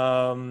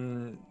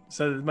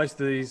 So most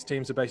of these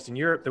teams are based in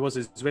Europe. There was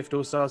a Zwift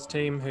All-Stars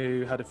team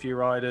who had a few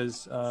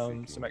riders,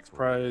 some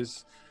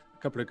ex-pros,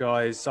 a couple of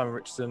guys, Simon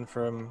Richardson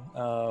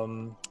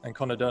and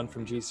Connor Dunn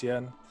from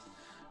GCN.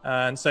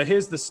 And so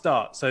here's the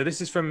start. So this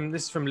is from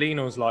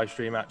Lionel's live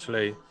stream,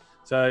 actually.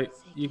 So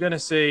you're going to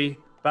see,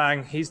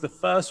 bang, he's the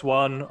first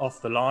one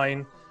off the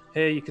line.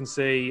 Here you can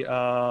see,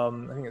 I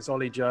think it's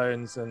Ollie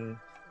Jones and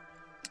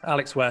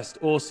Alex West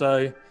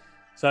also.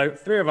 So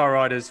 3 of our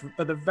riders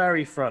at the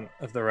very front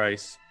of the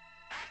race,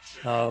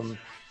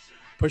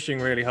 pushing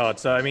really hard.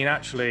 So, I mean,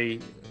 actually,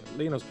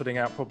 Lionel's putting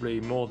out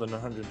probably more than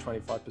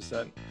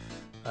 125%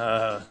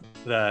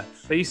 there.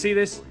 But you see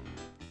this,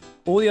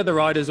 all the other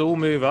riders all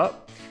move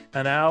up,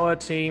 and our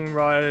team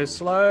riders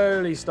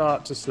slowly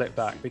start to slip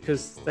back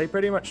because they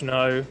pretty much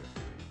know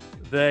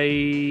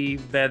they're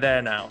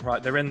there now,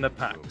 right? They're in the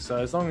pack. So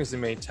as long as they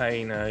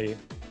maintain a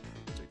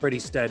pretty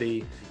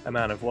steady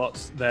amount of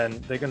watts, then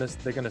they're gonna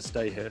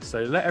stay here.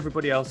 So let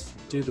everybody else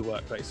do the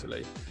work,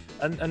 basically.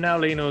 and now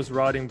Lionel's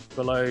riding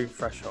below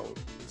threshold.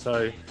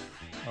 So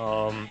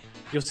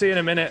you'll see in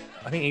a minute,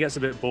 I think he gets a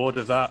bit bored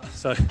of that.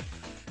 So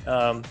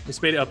we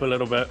speed it up a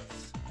little bit,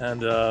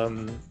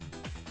 and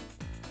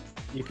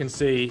you can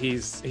see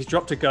he's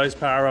dropped a ghost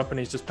power up and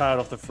he's just powered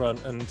off the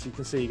front, and you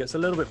can see he gets a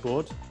little bit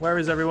bored. Where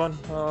is everyone?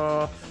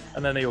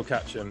 And then he'll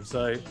catch him.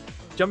 So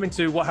jumping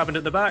to what happened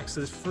at the back,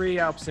 so there's 3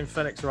 Alpecin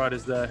Fenix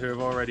riders there who have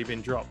already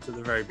been dropped at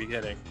the very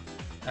beginning.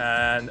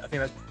 And I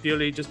think that's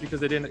purely just because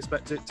they didn't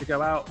expect it to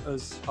go out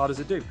as hard as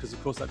it did, because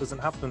of course that doesn't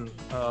happen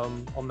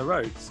on the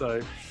road.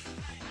 So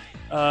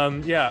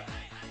yeah,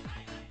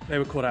 they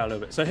were caught out a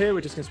little bit. So here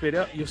we're just going to speed it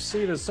up. You'll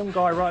see there's some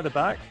guy right at the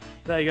back.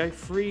 There you go,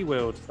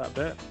 freewheeled that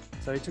bit.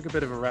 So he took a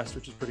bit of a rest,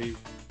 which is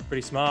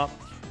pretty smart.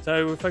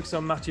 So we're focused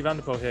on Mathieu van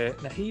der Poel here.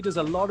 Now he does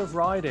a lot of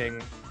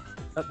riding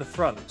at the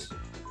front.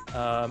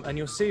 And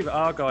you'll see that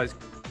our guys,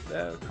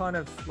 they're kind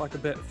of like a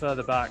bit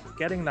further back,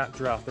 getting that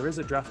draft. There is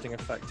a drafting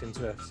effect in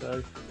Zwift.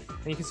 So,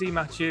 and you can see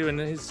Mathieu and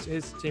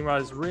his team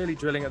riders really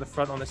drilling at the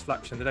front on this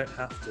flexion. They don't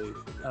have to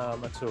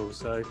at all.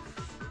 So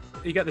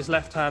you get this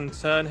left-hand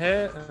turn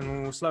here,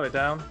 and we'll slow it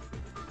down.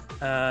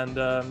 And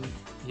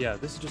yeah,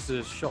 this is just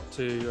a shot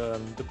to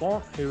De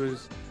Bont, who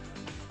is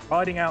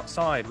riding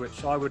outside,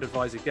 which I would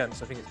advise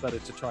against. I think it's better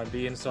to try and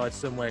be inside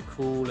somewhere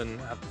cool and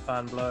have the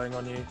fan blowing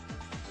on you.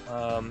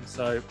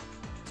 So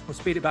we'll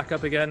speed it back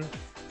up again,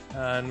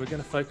 and we're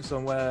going to focus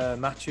on where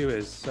Mathieu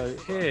is. So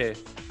here,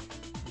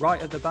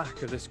 right at the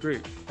back of this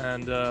group,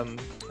 and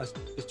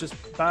it's just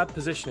bad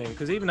positioning,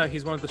 because even though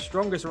he's one of the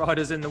strongest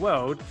riders in the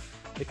world,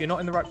 if you're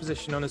not in the right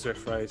position on a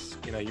Zwift race,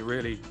 you know, you're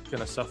really going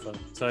to suffer.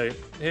 So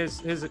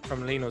here's it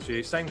from Lionel's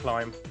view, same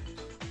climb,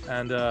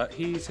 and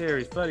he's here,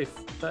 he's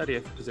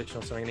 30th position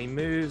or something, and he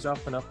moves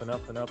up and up and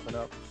up and up and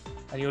up.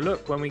 And you'll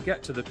look, when we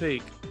get to the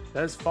peak,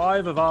 there's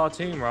 5 of our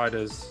team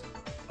riders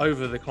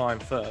over the climb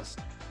first.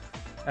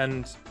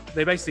 And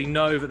they basically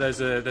know that there's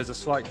a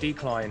slight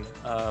decline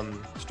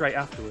straight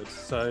afterwards.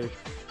 So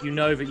you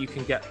know that you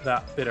can get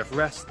that bit of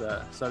rest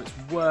there. So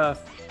it's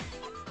worth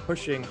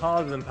pushing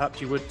harder than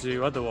perhaps you would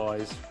do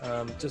otherwise,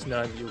 just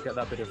knowing that you'll get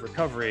that bit of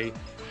recovery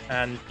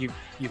and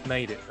you've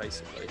made it,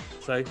 basically.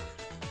 So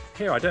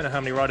here, I don't know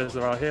how many riders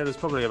there are here. There's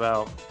probably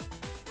about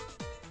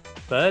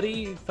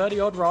 30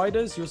 odd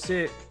riders. You'll see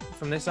it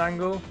from this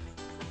angle.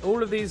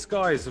 All of these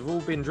guys have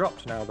all been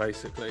dropped now,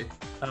 basically.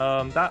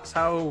 That's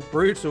how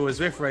brutal a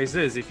Zwift race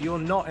is. If you're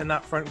not in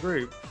that front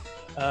group,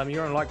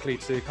 you're unlikely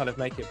to kind of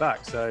make it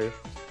back. So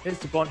here's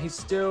De Bont. He's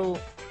still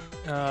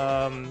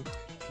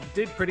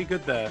did pretty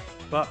good there,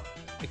 but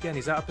again,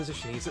 he's out of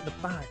position. He's at the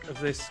back of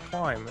this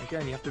climb.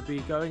 Again, you have to be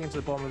going into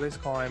the bottom of this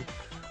climb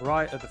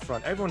right at the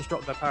front. Everyone's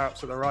dropped their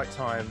power-ups at the right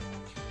time.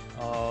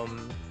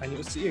 And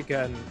you'll see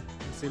again,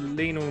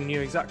 Lionel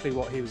knew exactly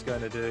what he was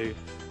going to do,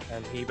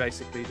 and he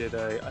basically did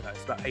I don't know,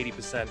 it's about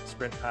 80%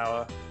 sprint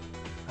power.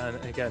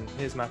 And again,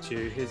 here's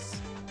Mathieu,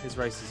 his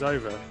race is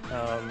over.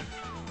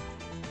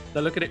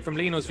 They'll look at it from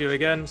Lionel's view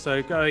again,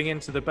 so going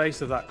into the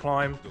base of that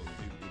climb,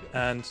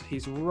 and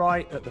he's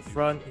right at the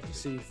front. You can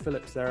see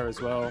Phillips there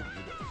as well,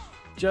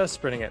 just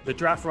sprinting it. The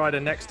draft rider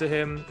next to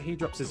him, he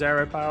drops his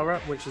aero power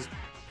up, which is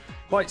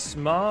quite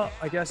smart,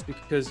 I guess,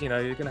 because, you know,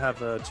 you're going to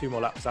have 2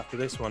 more laps after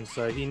this one,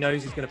 so he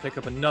knows he's going to pick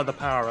up another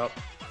power up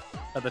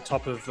at the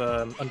top of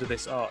under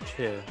this arch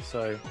here.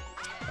 So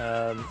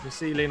you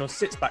see Lionel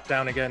sits back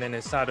down again in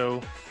his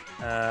saddle,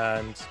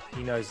 and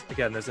he knows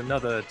again there's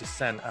another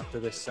descent after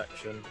this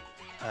section,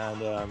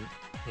 and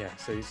yeah,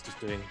 so he's just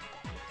doing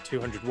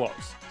 200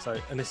 watts. So,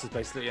 and this is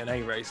basically an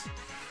A race.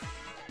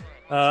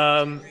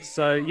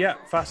 So yeah,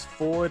 fast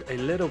forward a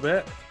little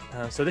bit.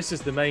 So this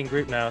is the main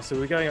group now. So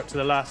we're going up to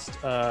the last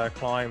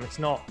climb. It's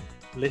not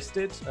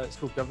listed. It's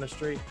called Governor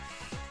Street.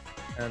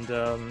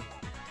 And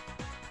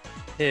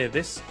here,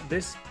 this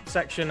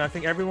section, I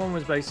think everyone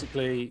was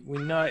basically, we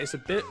know it's a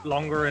bit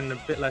longer and a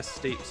bit less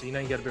steep, so you know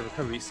you get a bit of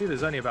recovery. You see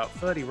there's only about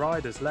 30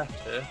 riders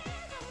left here.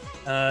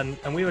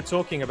 And we were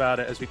talking about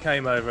it as we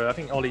came over. I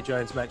think Ollie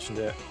Jones mentioned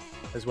it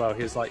as well.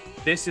 He was like,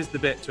 this is the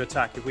bit to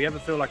attack. If we ever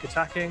feel like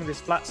attacking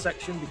this flat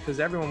section, because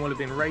everyone will have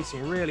been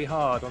racing really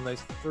hard on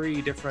those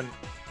 3 different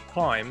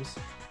climbs,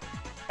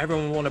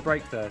 everyone will want to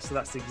break there. So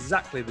that's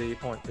exactly the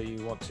point that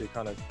you want to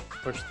kind of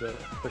push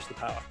the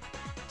power.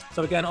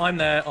 So again, I'm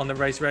there on the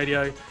race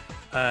radio,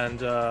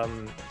 and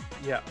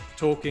yeah,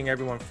 talking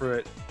everyone through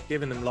it,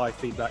 giving them live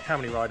feedback. How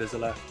many riders are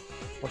left?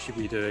 What should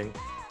we be doing?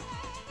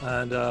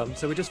 And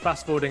so we're just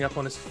fast forwarding up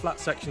on this flat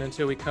section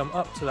until we come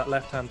up to that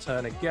left-hand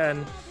turn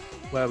again,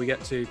 where we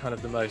get to kind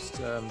of the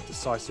most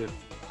decisive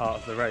part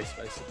of the race,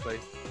 basically.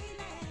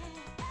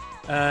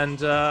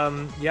 And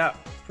yeah,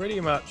 pretty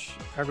much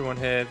everyone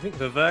here. I think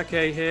the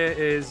Verke here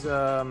is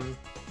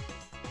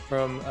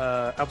from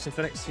Alpecin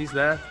Fenix. He's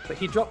there, but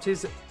he dropped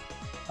his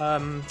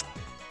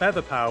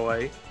feather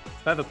power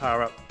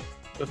up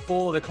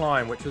before the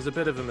climb, which was a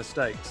bit of a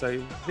mistake.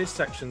 So this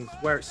section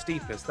where it's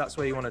steepest, that's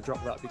where you want to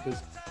drop that,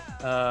 because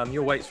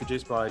your weight's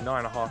reduced by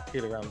 9.5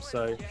 kilograms.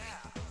 So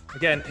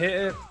again,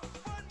 here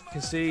you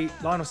can see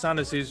Lionel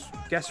Sanders, who's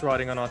guest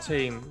riding on our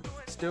team,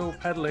 still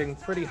pedaling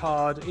pretty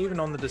hard, even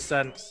on the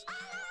descents.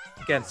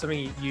 again,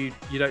 something you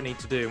don't need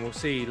to do, and we'll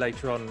see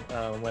later on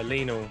where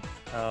Lionel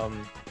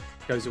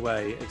goes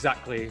away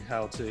exactly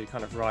how to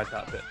kind of ride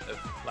that bit of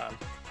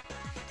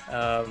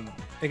land.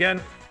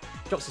 Again,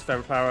 drops his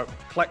favorite power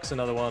up, collects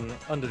another one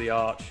under the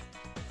arch,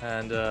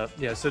 and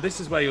yeah, so this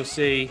is where you'll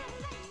see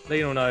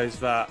Lionel knows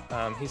that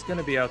he's going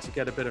to be able to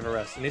get a bit of a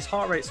rest, and his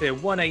heart rate's here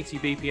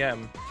 180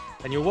 BPM,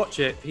 and you'll watch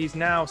it, he's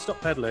now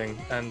stopped pedaling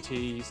and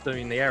he's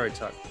doing the aero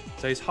tuck,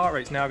 so his heart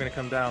rate's now going to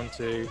come down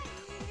to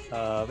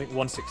I think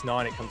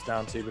 169 it comes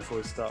down to before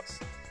he starts.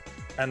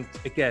 And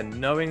again,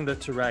 knowing the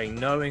terrain,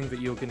 knowing that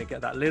you're going to get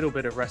that little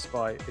bit of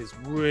respite is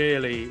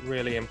really,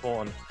 really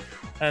important.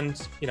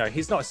 And, you know,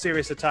 he's not a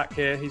serious attack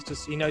here.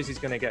 He knows he's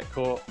going to get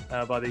caught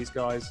by these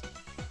guys.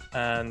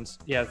 And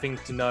yeah, the thing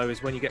to know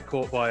is when you get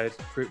caught by a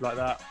group like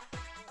that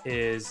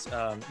is,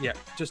 yeah,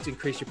 just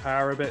increase your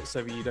power a bit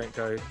so that you don't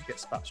get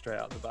spat straight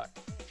out the back.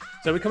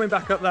 So we're coming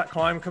back up that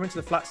climb, coming to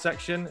the flat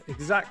section.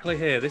 Exactly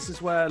here. This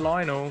is where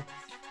Lionel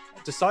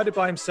decided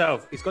by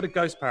himself, he's got a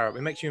ghost power up.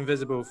 It makes you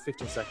invisible for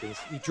 15 seconds.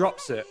 He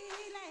drops it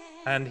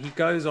and he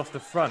goes off the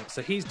front.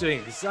 So he's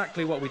doing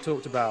exactly what we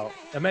talked about.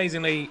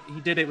 Amazingly,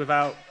 he did it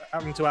without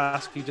having to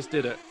ask. He just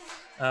did it.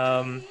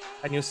 And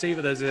you'll see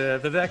that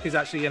Vivek is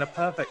actually in a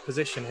perfect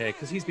position here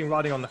because he's been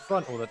riding on the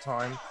front all the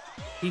time.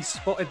 He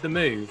spotted the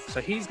move.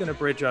 So he's going to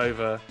bridge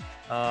over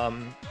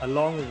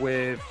along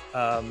with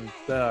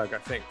Berg, I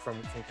think, from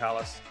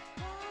Callis.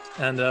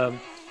 And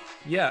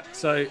yeah,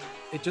 so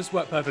it just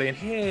worked perfectly. And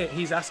here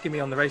he's asking me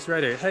on the race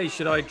radio, hey,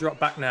 should I drop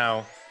back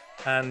now?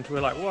 And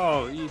we're like,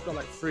 whoa, you've got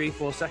like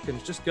 3-4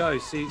 seconds. Just go,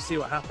 see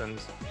what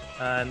happens.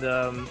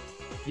 And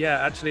yeah,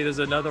 actually there's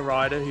another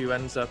rider who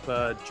ends up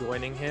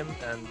joining him.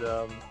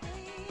 And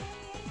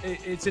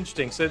it's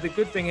interesting. So the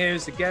good thing here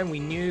is, again, we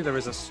knew there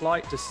was a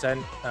slight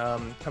descent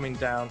coming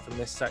down from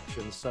this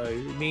section. So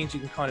it means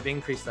you can kind of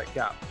increase that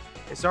gap.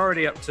 It's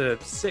already up to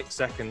 6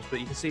 seconds, but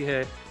you can see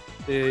here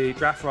the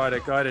draft rider,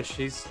 Gaidish,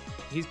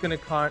 he's going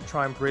to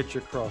try and bridge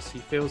across. He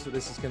feels that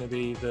this is going to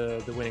be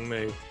the winning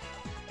move.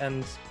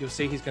 And you'll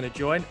see he's going to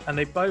join. And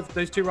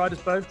those two riders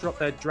both drop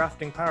their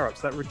drafting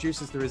power-ups. That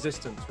reduces the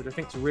resistance, which I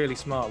think is really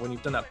smart. When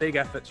you've done that big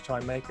effort to try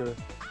and to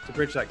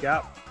bridge that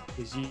gap,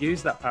 is you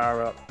use that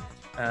power-up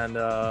and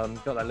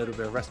got that little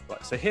bit of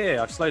respite. So here,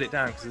 I've slowed it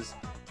down because there's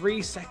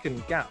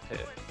 3-second gap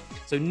here.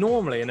 So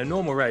normally, in a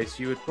normal race,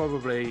 you would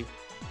probably...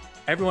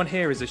 Everyone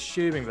here is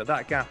assuming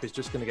that gap is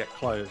just going to get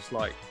closed,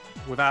 like,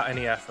 without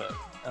any effort.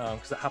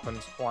 Because it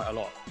happens quite a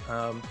lot.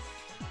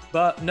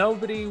 But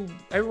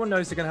everyone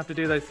knows they're going to have to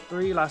do those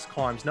 3 last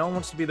climbs. No one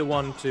wants to be the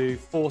one to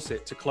force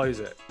it, to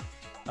close it.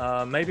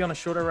 Maybe on a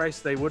shorter race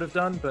they would have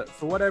done, but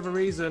for whatever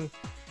reason,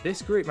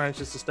 this group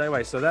manages to stay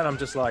away. So then I'm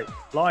just like,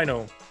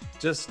 Lionel,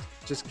 just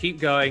keep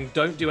going.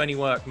 Don't do any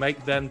work.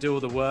 Make them do all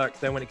the work.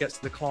 Then when it gets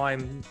to the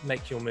climb,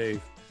 make your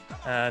move.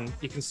 And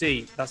you can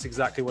see that's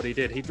exactly what he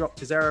did. He dropped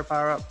his aero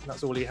power up.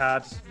 That's all he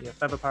had.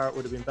 Feather power up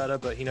would have been better,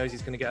 but he knows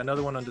he's going to get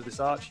another one under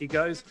this arch. He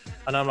goes,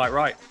 and I'm like,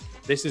 right,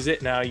 this is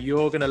it now.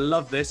 You're going to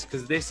love this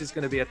because this is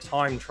going to be a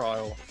time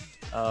trial.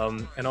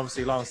 And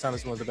obviously, Lionel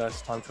Sanders is one of the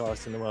best time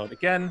trialists in the world.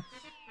 Again,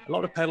 a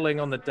lot of pedaling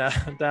on the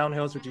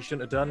downhills, which he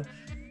shouldn't have done.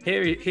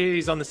 Here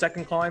he's on the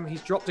second climb.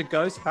 He's dropped a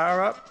ghost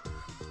power up,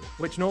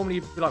 which normally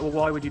you'd be like, well,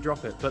 why would you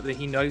drop it? But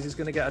he knows he's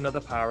going to get another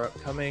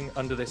power-up coming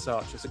under this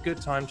arch. It's a good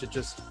time to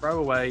just throw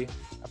away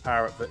a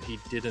power-up that he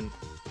didn't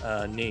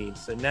need.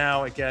 So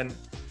now, again,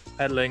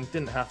 pedaling,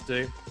 didn't have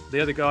to. The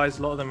other guys,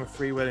 a lot of them are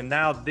freewheeling.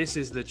 Now this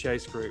is the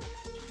chase group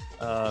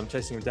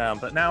chasing him down.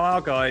 But now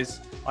our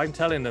guys, I'm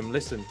telling them,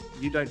 listen,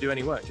 you don't do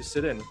any work, just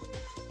sit in.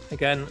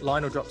 Again,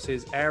 Lionel drops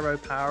his aero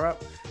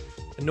power-up.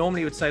 And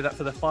normally you would say that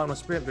for the final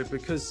sprint, but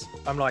because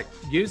I'm like,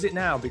 use it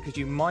now because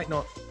you might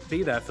not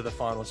be there for the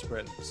final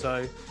sprint,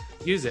 so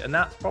use it. And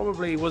that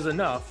probably was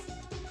enough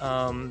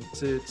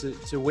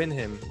to win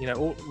him,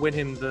 or win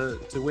him to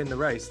win the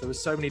race. There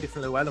was so many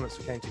different little elements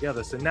that came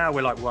together. So now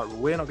we're like, right,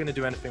 we're not going to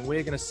do anything.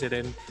 We're going to sit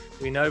in.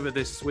 We know that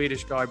this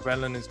Swedish guy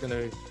Brennan is going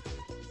to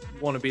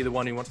want to be the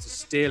one who wants to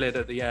steal it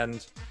at the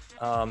end.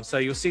 So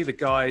you'll see the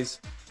guys.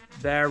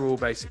 They're all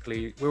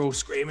we're all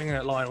screaming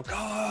at Lionel,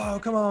 go,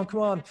 come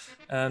on.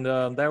 And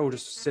they're all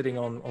just sitting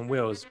on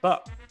wheels.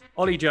 But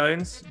Ollie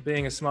Jones,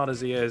 being as smart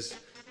as he is,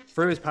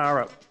 threw his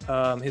power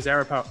up, his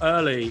aero power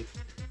early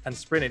and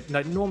sprinted.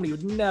 Now, normally you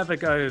would never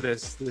go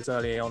this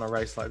early on a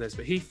race like this,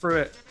 but he threw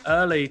it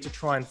early to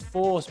try and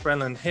force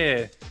Brennan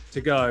here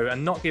to go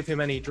and not give him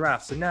any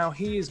draft. So now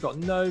he's got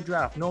no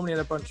draft. Normally in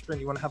a bunch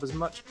sprint, you want to have as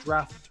much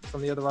draft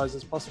from the other riders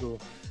as possible.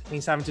 And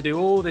he's having to do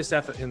all this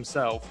effort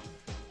himself,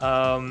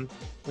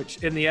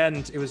 which in the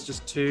end, it was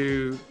just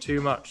too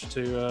much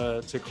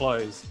to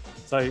close.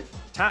 So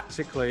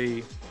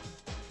tactically,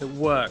 it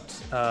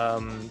worked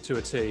to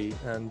a T,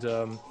 and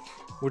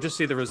we'll just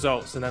see the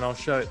results, and then I'll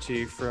show it to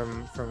you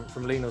from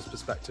Lionel's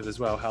perspective as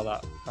well, how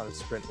that kind of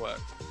sprint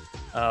worked.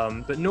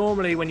 But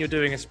normally when you're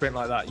doing a sprint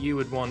like that,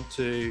 you don't want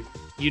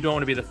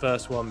to be the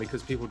first one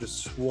because people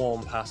just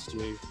swarm past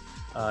you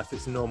if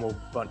it's a normal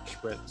bunch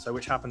sprint, so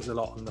which happens a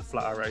lot on the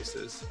flatter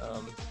races.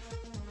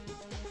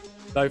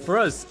 So for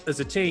us as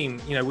a team,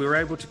 you know, we were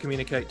able to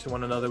communicate to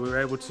one another. We were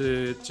able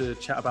to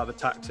chat about the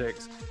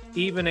tactics.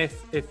 Even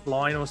if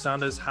Lionel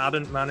Sanders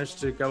hadn't managed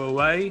to go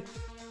away,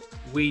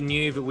 we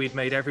knew that we'd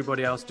made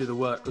everybody else do the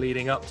work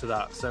leading up to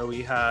that. So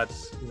we had,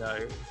 you know,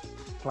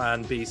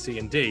 plan B, C,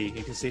 and D.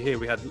 You can see here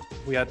we had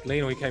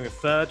Lionel, he came in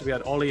third. We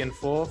had Ollie in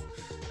fourth,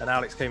 and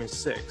Alex came in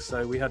sixth.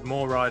 So we had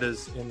more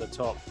riders in the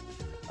top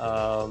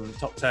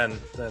 10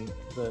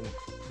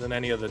 than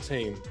any other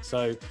team.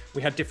 So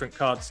we had different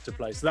cards to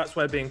play. So that's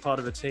where being part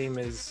of a team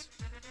is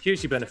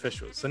hugely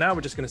beneficial. So now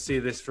we're just going to see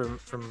this from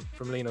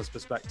Lionel's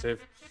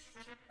perspective.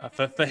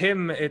 For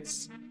him,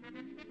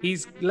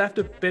 he's left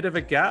a bit of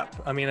a gap.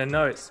 I mean, I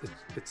know it's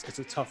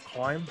a tough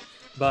climb,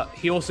 but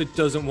he also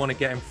doesn't want to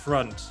get in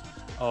front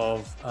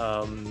of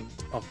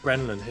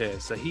Brennan here.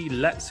 So he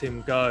lets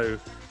him go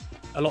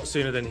a lot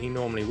sooner than he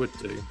normally would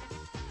do.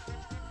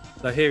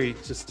 So here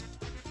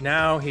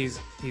now he's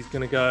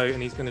going to go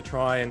and he's going to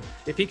try, and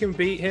if he can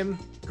beat him,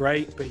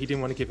 great, but he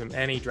didn't want to give him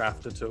any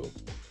draft at all.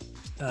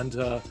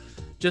 And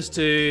just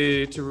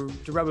to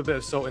rub a bit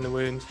of salt in the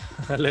wound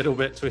a little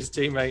bit to his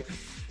teammate,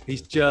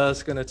 he's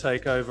just going to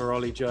take over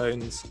Ollie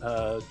Jones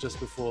just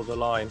before the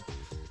line.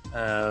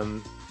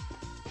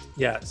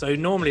 Yeah, so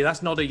normally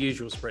that's not a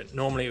usual sprint.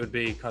 Normally it would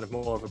be kind of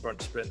more of a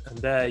brunch sprint, and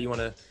there you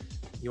want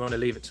to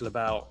leave it till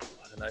about,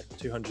 I don't know,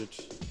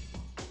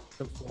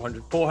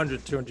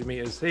 400, 200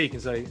 meters. Here you can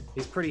say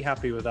he's pretty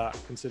happy with that,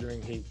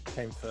 considering he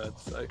came third.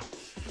 So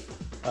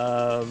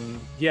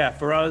yeah,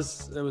 for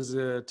us it was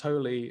a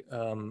totally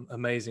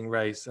amazing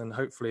race, and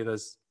hopefully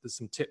there's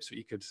some tips that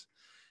you could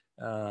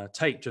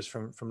take just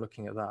from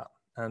looking at that.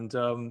 And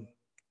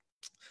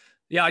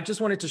yeah, I just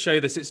wanted to show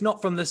this. It's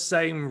not from the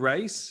same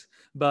race,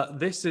 but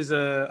this is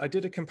I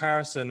did a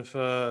comparison it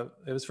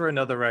was for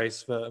another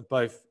race for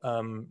both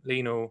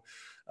Lionel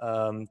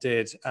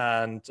did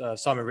and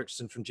Simon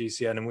Richardson from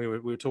GCN, and we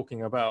were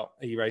talking about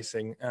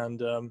e-racing,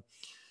 and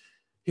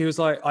he was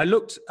like, I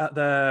looked at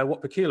their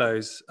watt per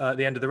kilos at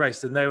the end of the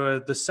race, and they were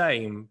the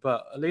same,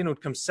 but Lionel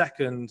would come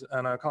second,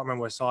 and I can't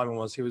remember where Simon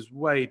was. He was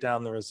way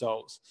down the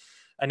results.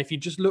 And if you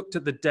just looked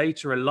at the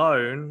data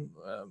alone,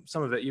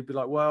 some of it, you'd be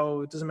like,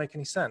 well, it doesn't make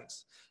any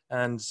sense.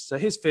 And so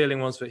his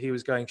feeling was that he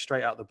was going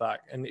straight out the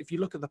back. And if you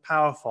look at the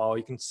power file,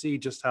 you can see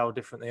just how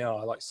different they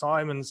are. Like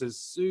Simon's is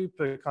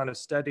super kind of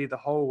steady the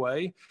whole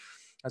way,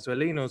 as where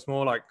Lionel's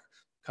more like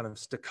kind of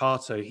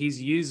staccato.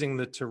 He's using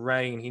the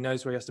terrain. He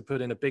knows where he has to put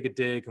in a bigger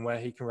dig and where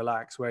he can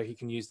relax, where he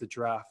can use the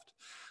draft.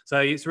 So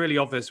it's really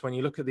obvious when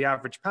you look at the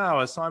average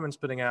power, Simon's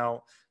putting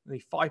out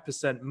nearly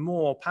 5%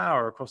 more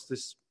power across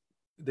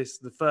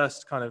the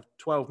first kind of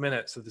 12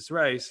 minutes of this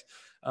race.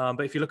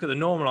 But if you look at the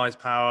normalized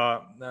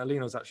power,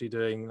 Lionel's actually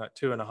doing like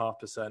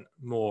 2.5%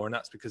 more, and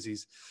that's because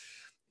he's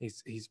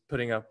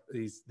putting up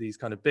these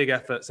kind of big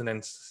efforts and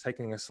then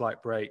taking a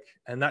slight break.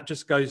 And that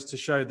just goes to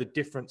show the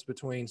difference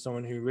between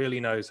someone who really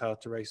knows how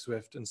to race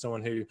Zwift and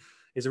someone who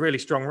is a really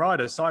strong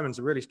rider. Simon's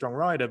a really strong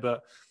rider,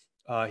 but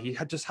he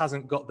just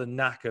hasn't got the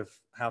knack of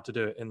how to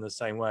do it in the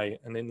same way.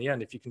 And in the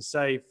end, if you can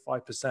save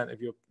 5% of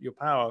your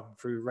power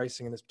through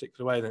racing in this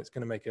particular way, then it's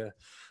going to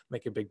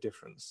make a big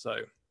difference.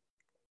 So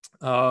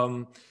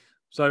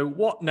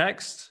what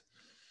next?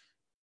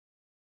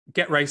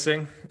 Get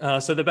racing.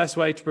 So the best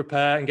way to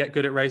prepare and get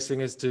good at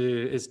racing is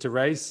to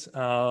race.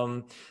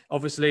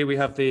 Obviously, we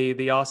have the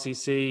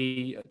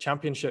RCC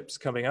championships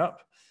coming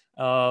up.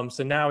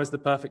 So now is the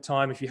perfect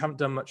time. If you haven't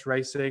done much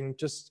racing,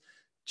 just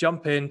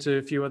jump into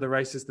a few other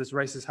races. There's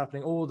races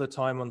happening all the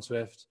time on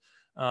Zwift.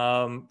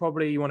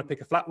 Probably you want to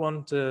pick a flat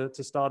one to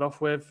start off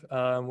with,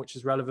 which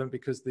is relevant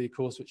because the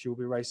course which you'll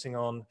be racing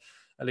on,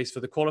 at least for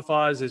the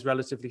qualifiers, is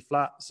relatively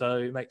flat. So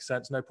it makes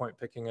sense. No point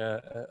picking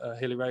a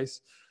hilly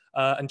race.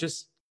 And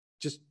just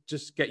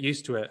get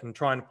used to it and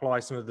try and apply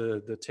some of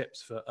the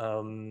tips that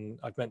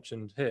I've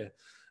mentioned here.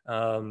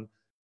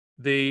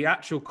 The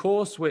actual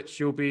course which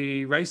you'll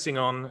be racing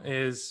on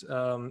is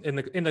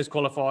in those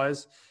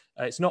qualifiers.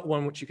 It's not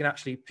one which you can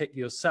actually pick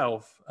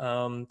yourself.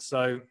 But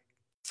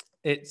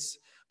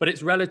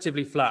it's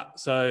relatively flat.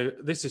 So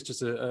this is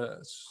just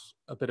a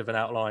bit of an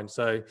outline.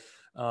 So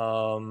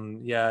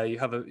yeah, you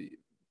have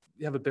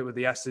a bit with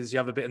the S's, you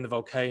have a bit in the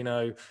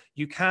volcano.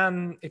 You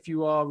can, if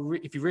you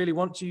really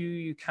want to,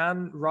 you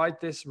can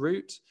ride this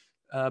route,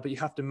 but you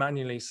have to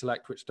manually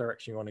select which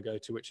direction you want to go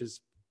to, which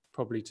is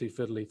probably too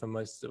fiddly for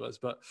most of us.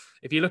 But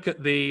if you look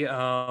at the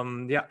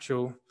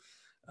actual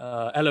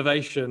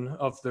elevation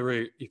of the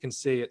route, you can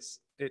see it's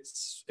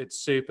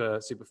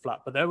super flat.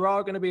 But there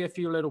are going to be a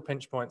few little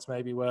pinch points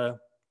maybe where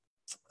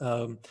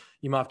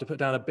you might have to put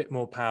down a bit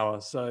more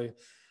power. So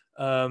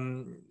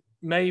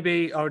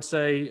maybe I would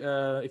say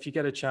if you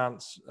get a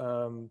chance,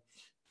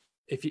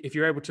 if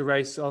you're able to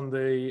race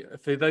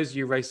for those of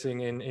you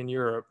racing in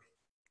Europe,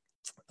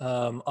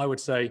 I would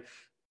say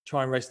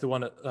try and race the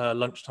one at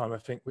lunchtime, I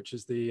think, which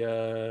is the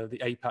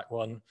APAC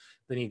one.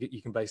 Then you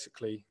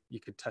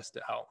could test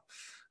it out.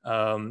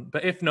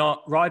 But if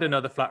not, ride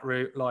another flat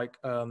route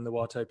like the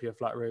Wartopia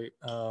flat route,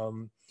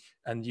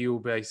 and you'll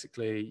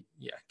basically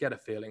get a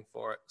feeling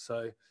for it.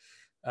 So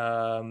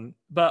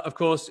But of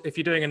course, if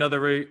you're doing another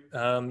route,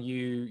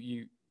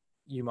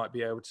 you might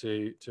be able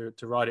to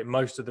ride it.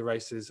 Most of the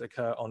races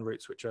occur on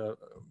routes which are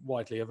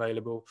widely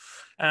available.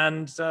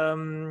 And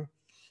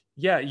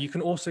yeah, you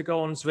can also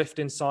go on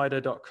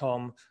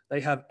zwiftinsider.com.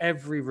 They have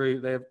every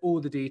route. They have all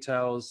the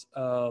details.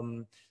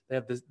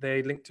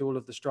 They link to all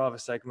of the Strava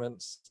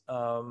segments.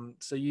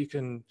 So you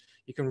can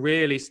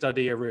really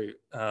study a route.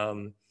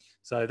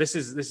 So this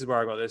is where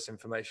I got this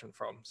information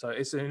from. So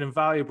it's an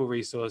invaluable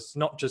resource,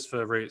 not just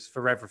for routes,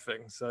 for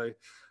everything. So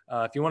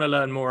if you want to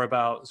learn more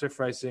about Zwift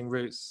racing,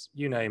 routes,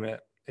 you name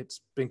it,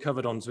 it's been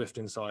covered on Zwift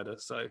Insider.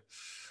 So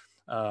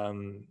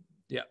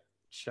yeah,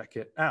 check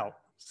it out.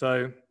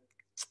 So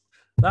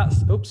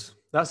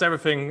that's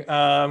everything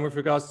with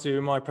regards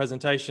to my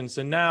presentation.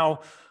 So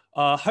now,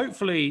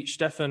 hopefully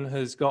Stefan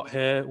has got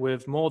here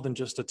with more than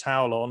just a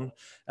towel on,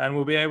 and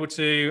we'll be able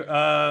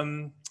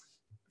to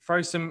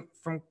throw some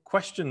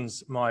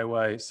questions my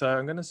way. So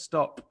I'm going to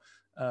stop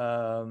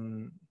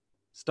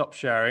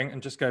sharing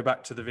and just go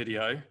back to the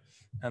video,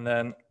 and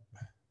then,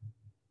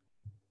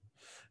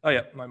 oh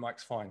yeah, my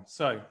mic's fine.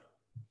 So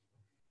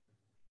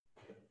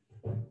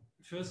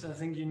first, I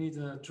think you need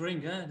a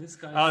drink. Eh? This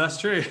guy. Oh, that's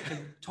true.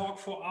 Can talk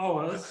for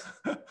hours.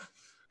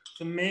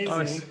 It's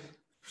amazing.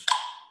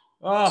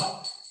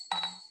 Oh,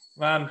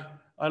 man,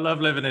 I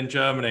love living in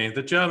Germany.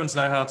 The Germans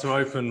know how to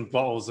open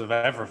bottles of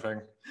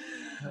everything.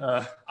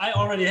 I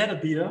already had a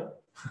beer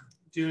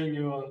during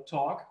your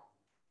talk,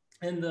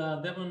 and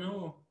there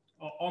were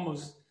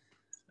almost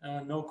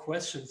no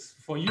questions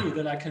for you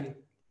that I can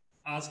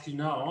ask you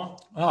now.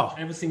 Oh,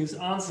 everything is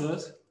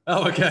answered.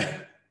 Oh, okay.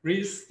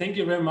 Reese, thank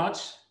you very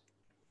much.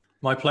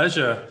 My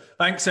pleasure.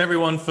 Thanks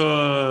everyone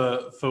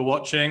for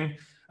watching.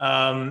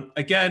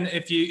 Again,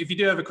 if you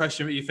do have a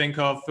question that you think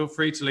of, feel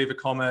free to leave a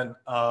comment.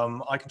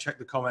 I can check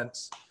the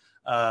comments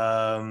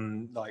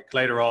like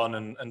later on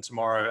and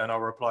tomorrow, and I'll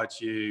reply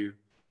to you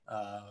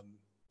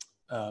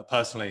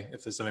personally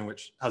if there's something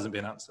which hasn't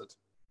been answered.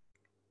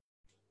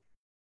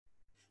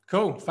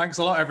 Cool. Thanks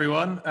a lot,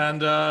 everyone,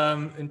 and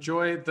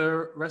enjoy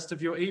the rest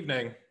of your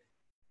evening.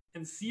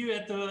 And see you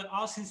at the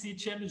RCC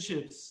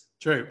Championships.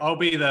 True. I'll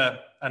be there,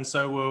 and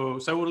so will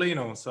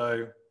Lionel.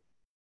 So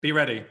be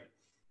ready.